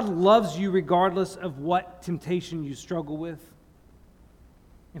 God loves you regardless of what temptation you struggle with.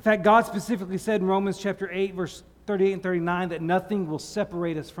 In fact, God specifically said in Romans chapter 8, verse 38 and 39, that nothing will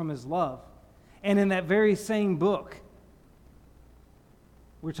separate us from His love. And in that very same book,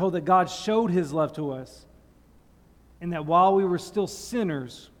 we're told that God showed His love to us, and that while we were still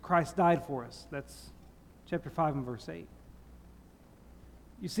sinners, Christ died for us. That's chapter 5 and verse 8.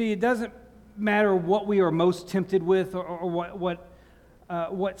 You see, it doesn't matter what we are most tempted with or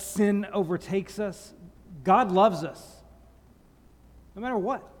what sin overtakes us. God loves us, no matter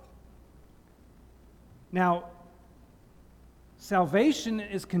what. Now, salvation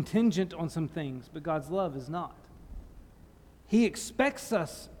is contingent on some things, but God's love is not. He expects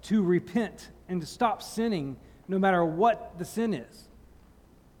us to repent and to stop sinning no matter what the sin is.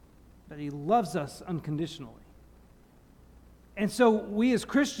 But He loves us unconditionally. And so we as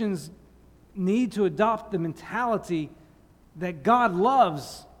Christians need to adopt the mentality that God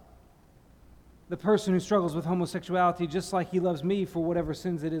loves the person who struggles with homosexuality just like He loves me for whatever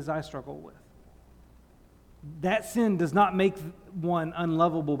sins it is I struggle with. That sin does not make one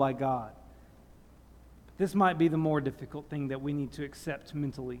unlovable by God. This might be the more difficult thing that we need to accept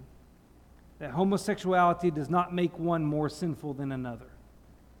mentally. That homosexuality does not make one more sinful than another.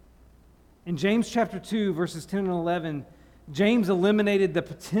 In James chapter 2, verses 10 and 11, James eliminated the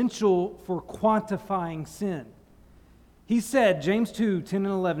potential for quantifying sin. He said, James 2, 10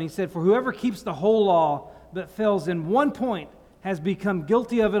 and 11, he said, "For whoever keeps the whole law but fails in one point has become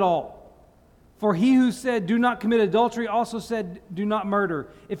guilty of it all. For he who said, 'Do not commit adultery,' also said, 'Do not murder.'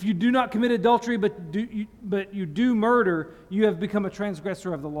 If you do not commit adultery but you do murder, you have become a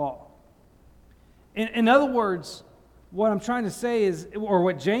transgressor of the law." In other words, what I'm trying to say is, or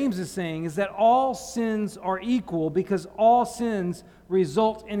what James is saying, is that all sins are equal because all sins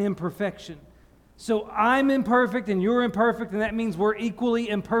result in imperfection. So I'm imperfect and you're imperfect, and that means we're equally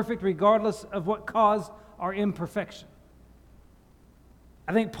imperfect regardless of what caused our imperfection.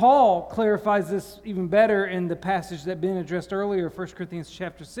 I think Paul clarifies this even better in the passage that Ben addressed earlier, 1 Corinthians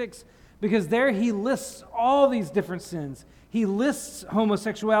chapter 6, because there he lists all these different sins. He lists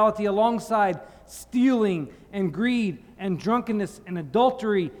homosexuality alongside stealing and greed and drunkenness and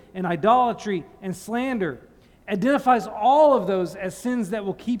adultery and idolatry and slander. Identifies all of those as sins that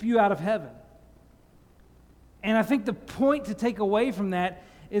will keep you out of heaven. And I think the point to take away from that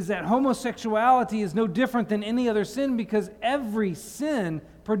is that homosexuality is no different than any other sin because every sin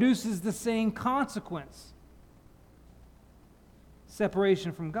produces the same consequence: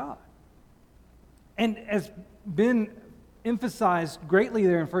 separation from God. And as Ben emphasized greatly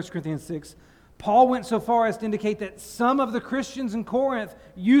there in 1 Corinthians 6, Paul went so far as to indicate that some of the Christians in Corinth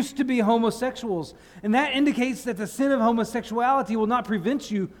used to be homosexuals. And that indicates that the sin of homosexuality will not prevent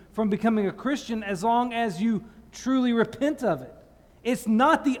you from becoming a Christian as long as you truly repent of it. It's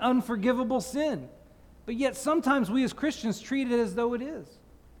not the unforgivable sin. But yet sometimes we as Christians treat it as though it is.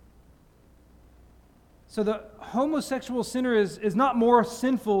 So the homosexual sinner is not more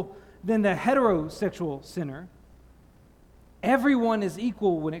sinful than the heterosexual sinner. Everyone is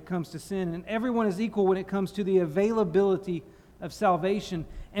equal when it comes to sin, and everyone is equal when it comes to the availability of salvation.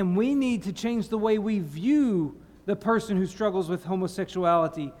 And we need to change the way we view the person who struggles with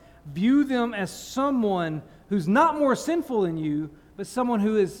homosexuality. View them as someone who's not more sinful than you, but someone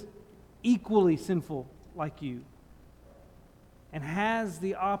who is equally sinful like you and has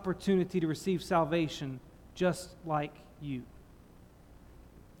the opportunity to receive salvation just like you.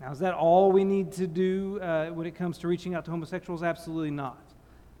 Now, is that all we need to do when it comes to reaching out to homosexuals? Absolutely not.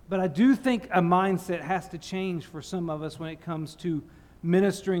 But I do think a mindset has to change for some of us when it comes to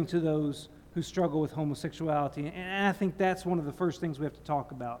ministering to those who struggle with homosexuality. And I think that's one of the first things we have to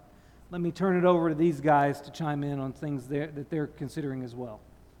talk about. Let me turn it over to these guys to chime in on things that they're considering as well.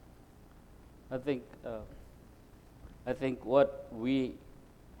 I think what we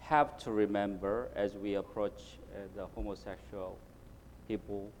have to remember as we approach the homosexual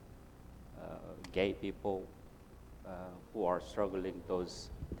people, gay people who are struggling those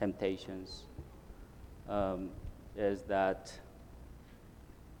temptations, is that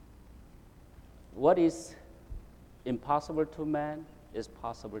what is impossible to man is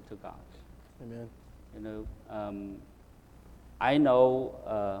possible to God. Amen. You know, I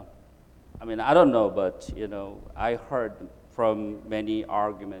know. I don't know, but I heard from many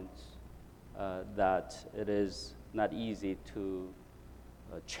arguments that it is not easy to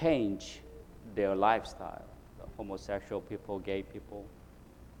change their lifestyle. The homosexual people, gay people,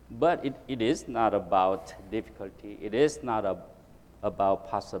 but it is not about difficulty. It is not about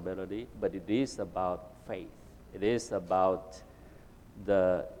possibility, but it is about faith. It is about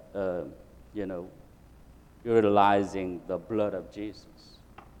the utilizing the blood of Jesus.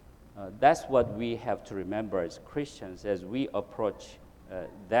 That's what we have to remember as Christians as we approach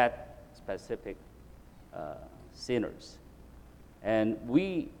that specific sinners. And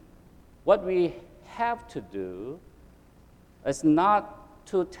what we have to do is not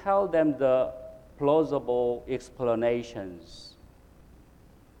to tell them the plausible explanations,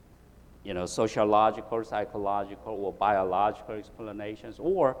 sociological, psychological, or biological explanations,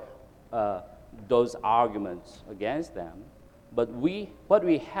 or those arguments against them. But what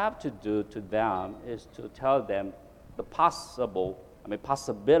we have to do to them is to tell them the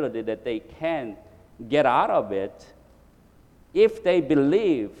possibility that they can get out of it if they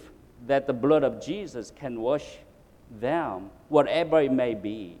believe that the blood of Jesus can wash them, whatever it may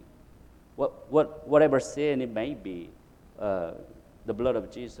be, whatever sin it may be, the blood of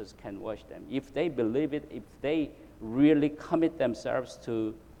Jesus can wash them. If they believe it, if they really commit themselves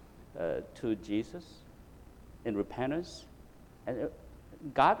to Jesus in repentance, and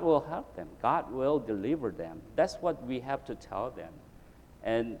God will help them. God will deliver them. That's what we have to tell them.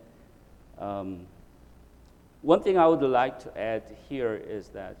 And one thing I would like to add here is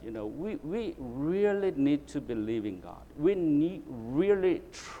that, we really need to believe in God. We need really,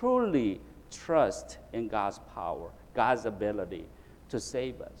 truly trust in God's power, God's ability to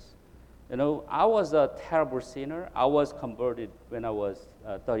save us. I was a terrible sinner. I was converted when I was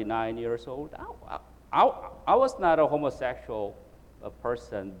 39 years old. I was not a homosexual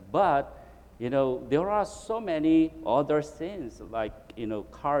person, but there are so many other sins. Like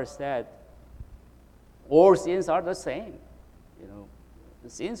Carl said, all sins are the same.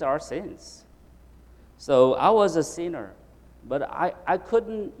 Sins are sins. So I was a sinner, but I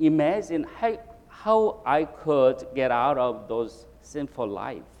couldn't imagine how I could get out of those sinful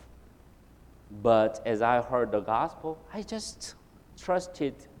life. But as I heard the gospel, I just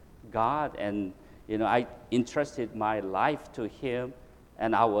trusted God, and I entrusted my life to Him,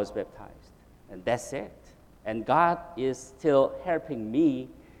 and I was baptized, and that's it. And God is still helping me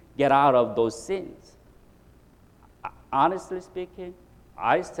get out of those sins. Honestly speaking,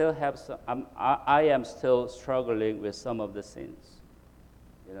 I still have some. I am still struggling with some of the sins,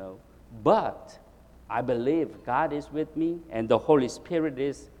 But I believe God is with me, and the Holy Spirit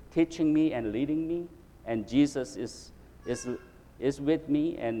is teaching me and leading me, and Jesus is with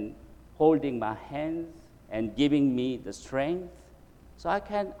me and holding my hands and giving me the strength, so I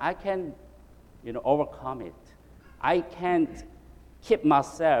can overcome it. I can't keep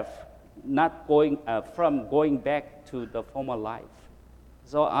myself not from going back to the former life.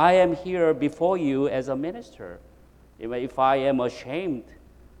 So I am here before you as a minister. If I am ashamed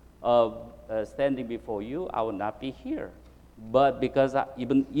of standing before you, I will not be here. But because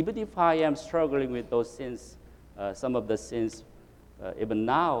even if I am struggling with those sins, some of the sins even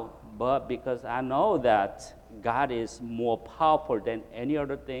now, but because I know that God is more powerful than any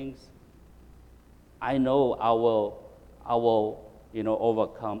other things, I know I will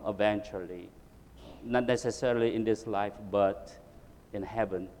overcome eventually. Not necessarily in this life, but in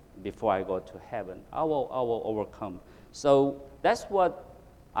heaven. Before I go to heaven, I will overcome. So that's what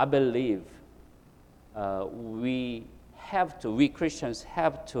I believe we Christians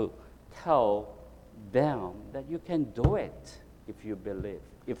have to tell them, that you can do it if you believe,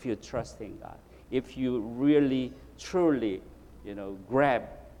 if you trust in God, if you really, truly, grab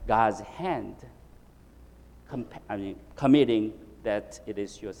God's hand, committing that it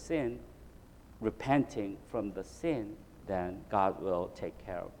is your sin, repenting from the sin, then God will take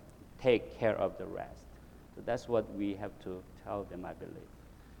care of the rest. So that's what we have to tell them, I believe.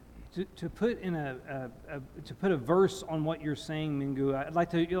 To put a verse on what you're saying, Mingu, I'd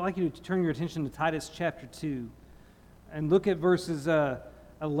like you to turn your attention to Titus chapter 2, and look at verses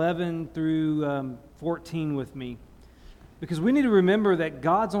 11 through 14 with me. Because we need to remember that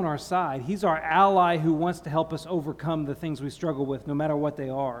God's on our side. He's our ally who wants to help us overcome the things we struggle with, no matter what they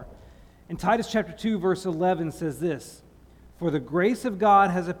are. And Titus chapter 2, verse 11 says this, "For the grace of God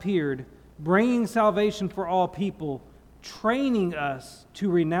has appeared, bringing salvation for all people, training us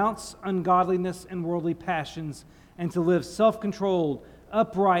to renounce ungodliness and worldly passions, and to live self-controlled,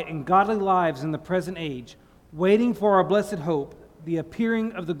 upright, and godly lives in the present age, waiting for our blessed hope, the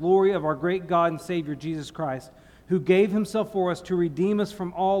appearing of the glory of our great God and Savior Jesus Christ, who gave himself for us to redeem us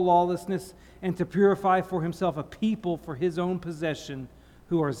from all lawlessness and to purify for himself a people for his own possession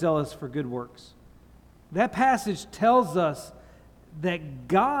who are zealous for good works." That passage tells us that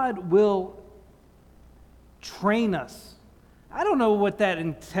God will train us. I don't know what that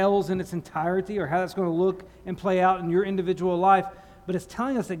entails in its entirety or how that's going to look and play out in your individual life, but it's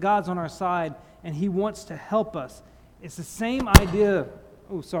telling us that God's on our side and he wants to help us. It's the same idea.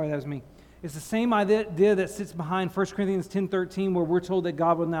 Oh, sorry, that was me. It's the same idea that sits behind 1 Corinthians 10:13, where we're told that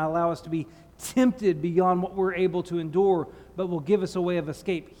God will not allow us to be tempted beyond what we're able to endure, but will give us a way of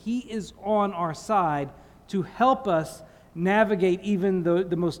escape. He is on our side to help us navigate even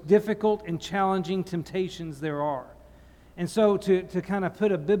the most difficult and challenging temptations there are. And so to kind of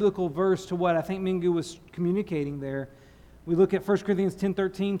put a biblical verse to what I think Mingu was communicating there, we look at 1 Corinthians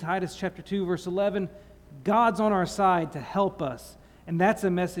 10:13, Titus chapter 2, verse 11. God's on our side to help us. And that's a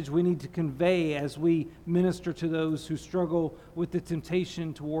message we need to convey as we minister to those who struggle with the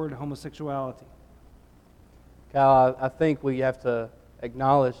temptation toward homosexuality. Kyle, I think we have to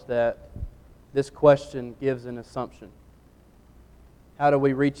acknowledge that this question gives an assumption. How do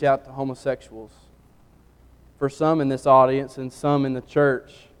we reach out to homosexuals? For some in this audience and some in the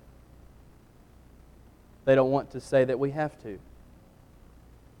church, they don't want to say that we have to.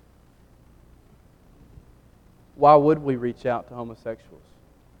 Why would we reach out to homosexuals?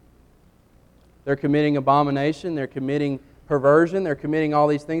 They're committing abomination, they're committing perversion, they're committing all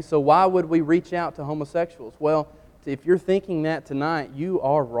these things, so why would we reach out to homosexuals? Well, if you're thinking that tonight, you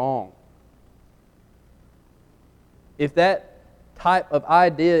are wrong. If that type of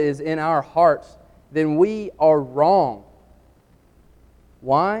idea is in our hearts, then we are wrong.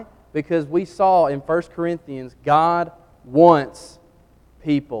 Why? Because we saw in 1 Corinthians, God wants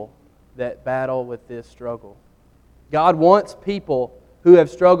people that battle with this struggle. God wants people who have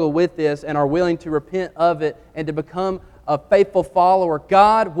struggled with this and are willing to repent of it and to become a faithful follower.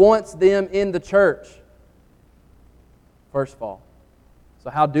 God wants them in the church, first of all. So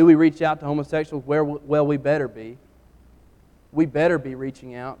how do we reach out to homosexuals? Well, we better be. We better be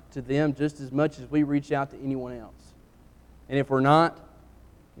reaching out to them just as much as we reach out to anyone else. And if we're not,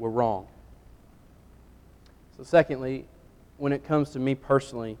 we're wrong. So secondly, when it comes to me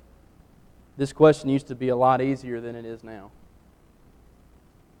personally, this question used to be a lot easier than it is now.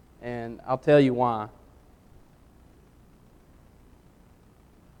 And I'll tell you why.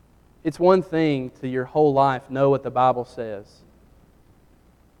 It's one thing to your whole life know what the Bible says.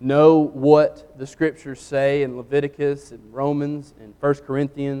 Know what the Scriptures say in Leviticus and Romans and 1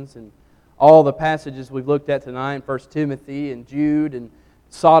 Corinthians and all the passages we've looked at tonight in 1 Timothy and Jude and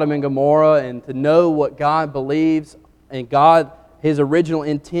Sodom and Gomorrah, and to know what God believes and His original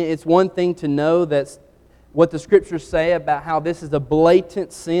intent. It's one thing to know that's what the Scriptures say about how this is a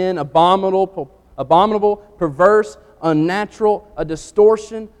blatant sin, abominable, perverse, unnatural, a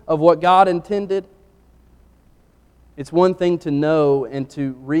distortion of what God intended. It's one thing to know and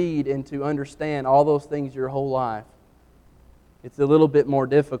to read and to understand all those things your whole life. It's a little bit more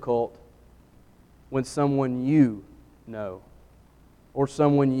difficult when someone you know or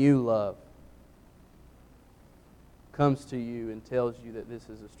someone you love comes to you and tells you that this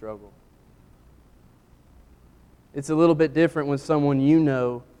is a struggle. It's a little bit different when someone you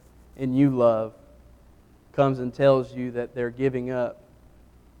know and you love comes and tells you that they're giving up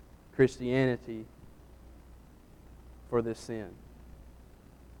Christianity for this sin.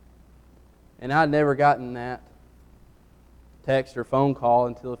 And I'd never gotten that text or phone call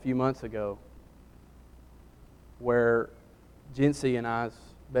until a few months ago, where Jency and I's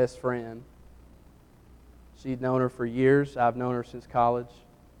best friend, she'd known her for years. I've known her since college.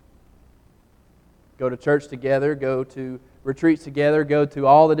 Go to church together, go to retreats together, go to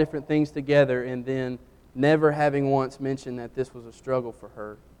all the different things together, and then never having once mentioned that this was a struggle for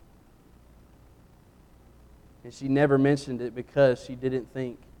her. And she never mentioned it because she didn't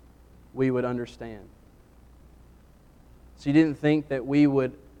think we would understand. She didn't think that we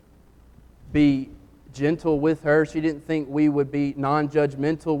would be gentle with her. She didn't think we would be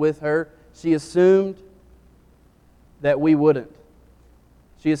non-judgmental with her. She assumed that we wouldn't.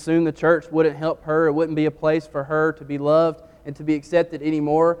 She assumed the church wouldn't help her. It wouldn't be a place for her to be loved and to be accepted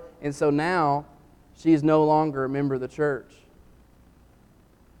anymore. And so now She is no longer a member of the church.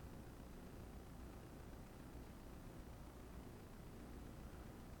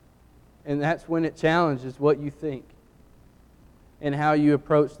 And that's when it challenges what you think and how you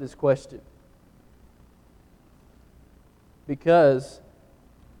approach this question. Because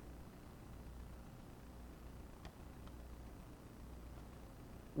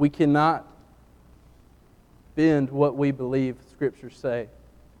we cannot bend what we believe Scriptures say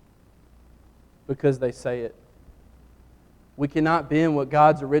because they say it. We cannot bend what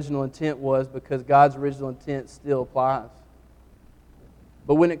God's original intent was because God's original intent still applies.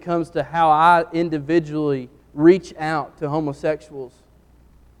 But when it comes to how I individually reach out to homosexuals,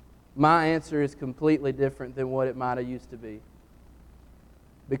 my answer is completely different than what it might have used to be.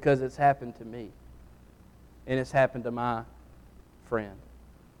 Because it's happened to me. And it's happened to my friend.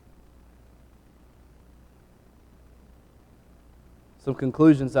 Some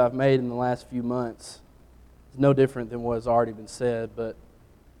conclusions I've made in the last few months is no different than what has already been said, but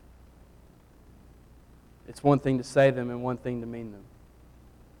it's one thing to say them and one thing to mean them.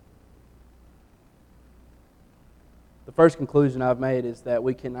 The first conclusion I've made is that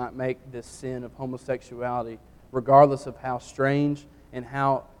we cannot make this sin of homosexuality, regardless of how strange and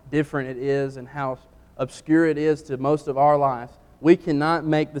how different it is and how obscure it is to most of our lives, we cannot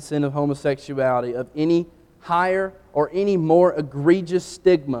make the sin of homosexuality of any higher or any more egregious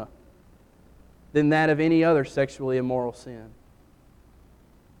stigma than that of any other sexually immoral sin.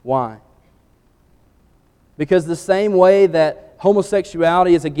 Why? Because the same way that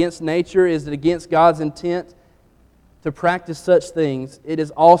homosexuality is against nature, is it against God's intent to practice such things, it is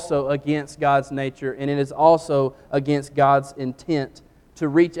also against God's nature, and it is also against God's intent to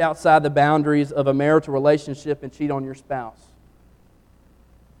reach outside the boundaries of a marital relationship and cheat on your spouse.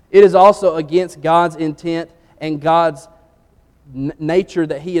 It is also against God's intent and God's nature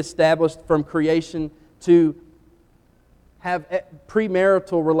that He established from creation to have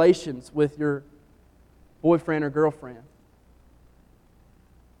premarital relations with your boyfriend or girlfriend.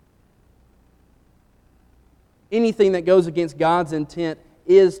 Anything that goes against God's intent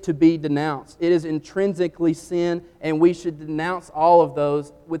is to be denounced. It is intrinsically sin, and we should denounce all of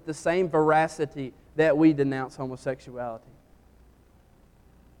those with the same veracity that we denounce homosexuality.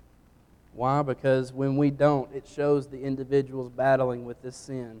 Why? Because when we don't, it shows the individuals battling with this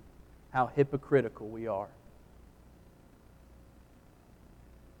sin how hypocritical we are.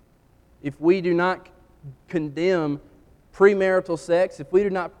 If we do not condemn premarital sex, if we do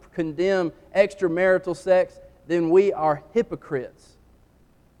not condemn extramarital sex, then we are hypocrites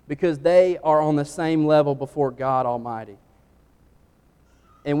because they are on the same level before God Almighty.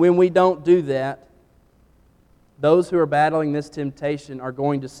 And when we don't do that, those who are battling this temptation are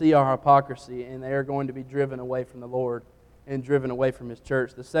going to see our hypocrisy, and they are going to be driven away from the Lord and driven away from His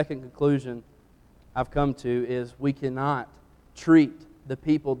church. The second conclusion I've come to is we cannot treat the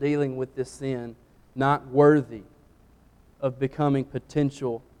people dealing with this sin not worthy of becoming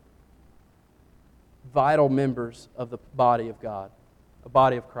potential vital members of the body of God, a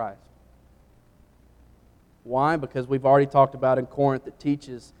body of Christ. Why? Because we've already talked about in Corinth that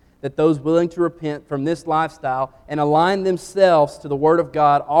teaches that those willing to repent from this lifestyle and align themselves to the Word of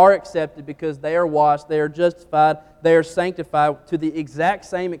God are accepted because they are washed, they are justified, they are sanctified to the exact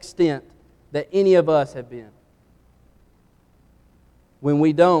same extent that any of us have been. When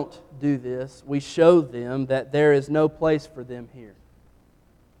we don't do this, we show them that there is no place for them here.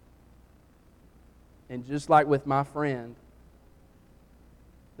 And just like with my friend,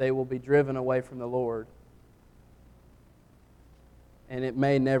 they will be driven away from the Lord. And it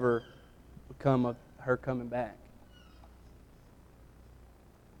may never become of her coming back.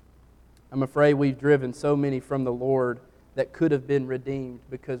 I'm afraid we've driven so many from the Lord that could have been redeemed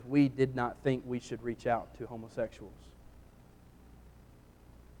because we did not think we should reach out to homosexuals.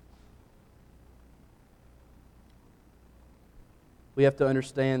 We have to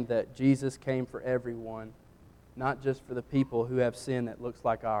understand that Jesus came for everyone, not just for the people who have sin that looks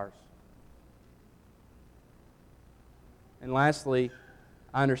like ours. And lastly,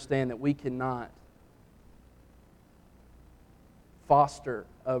 I understand that we cannot foster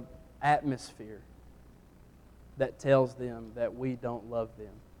an atmosphere that tells them that we don't love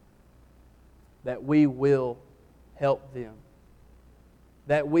them, that we will help them,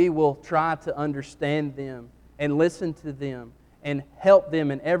 that we will try to understand them and listen to them and help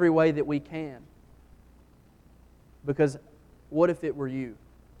them in every way that we can. Because what if it were you?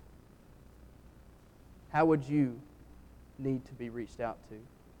 How would you need to be reached out to?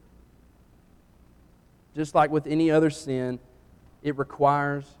 Just like with any other sin, it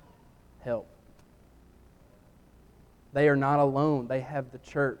requires help. They are not alone. They have the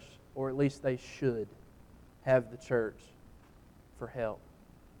church or at least they should, have the church for help.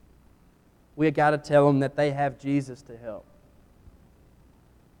 We got to tell them that they have Jesus to help.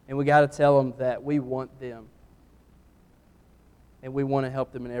 And we got to tell them that we want them. And we want to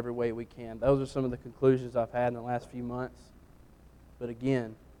help them in every way we can. Those are some of the conclusions I've had in the last few months. But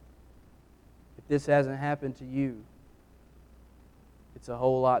again, if this hasn't happened to you, it's a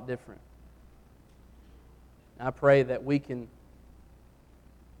whole lot different. And I pray that we can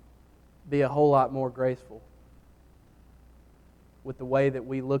be a whole lot more graceful with the way that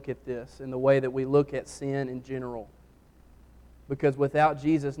we look at this and the way that we look at sin in general. Because without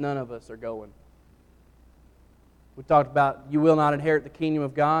Jesus, none of us are going. We talked about you will not inherit the kingdom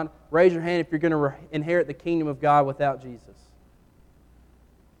of God. Raise your hand if you're going to inherit the kingdom of God without Jesus.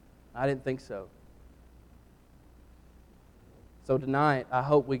 I didn't think so. So tonight, I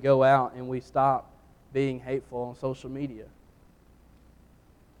hope we go out and we stop being hateful on social media.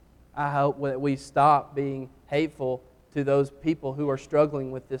 I hope that we stop being hateful to those people who are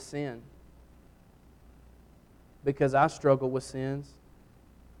struggling with this sin. Because I struggle with sins,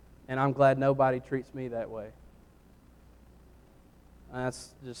 and I'm glad nobody treats me that way. That's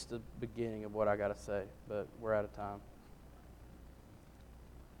just the beginning of what I got to say, but we're out of time.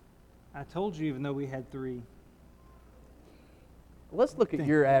 I told you, even though we had 3. Let's look at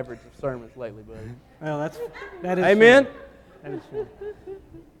your average of sermons lately, buddy. Well, that is Amen? fair. That is fair.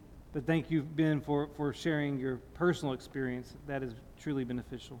 But thank you, Ben, for sharing your personal experience. That is truly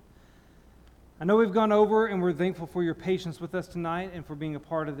beneficial. I know we've gone over, and we're thankful for your patience with us tonight and for being a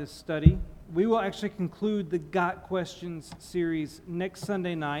part of this study. We will actually conclude the Got Questions series next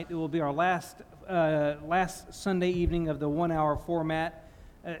Sunday night. It will be our last Sunday evening of the 1-hour format,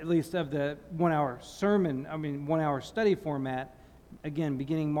 at least of the 1-hour sermon, 1-hour study format. Again,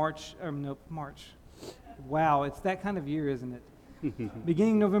 beginning March. Wow, it's that kind of year, isn't it?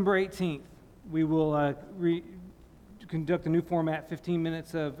 Beginning November 18th, we will conduct a new format, 15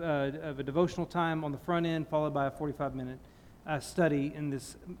 minutes of a devotional time on the front end, followed by a 45-minute study in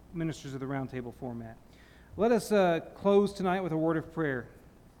this Ministers of the Round Table format. Let us close tonight with a word of prayer.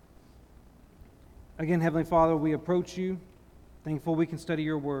 Again, Heavenly Father, we approach you, thankful we can study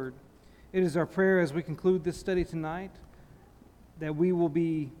your word. It is our prayer as we conclude this study tonight that we will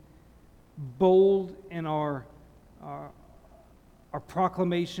be bold in our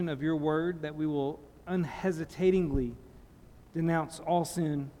proclamation of your word, that we will unhesitatingly denounce all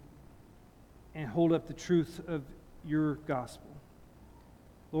sin and hold up the truth of your gospel.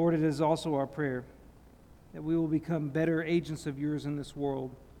 Lord, it is also our prayer that we will become better agents of yours in this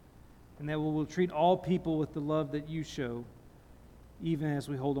world, and that we will treat all people with the love that you show, even as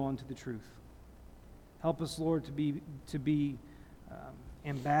we hold on to the truth. Help us, Lord, to be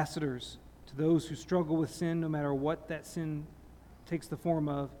ambassadors to those who struggle with sin, no matter what that sin takes the form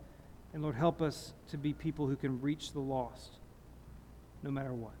of. And Lord, help us to be people who can reach the lost, no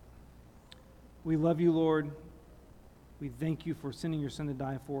matter what. We love you, Lord. We thank you for sending your Son to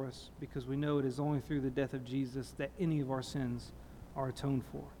die for us, because we know it is only through the death of Jesus that any of our sins are atoned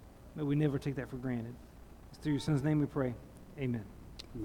for. May we never take that for granted. It's through your Son's name we pray. Amen.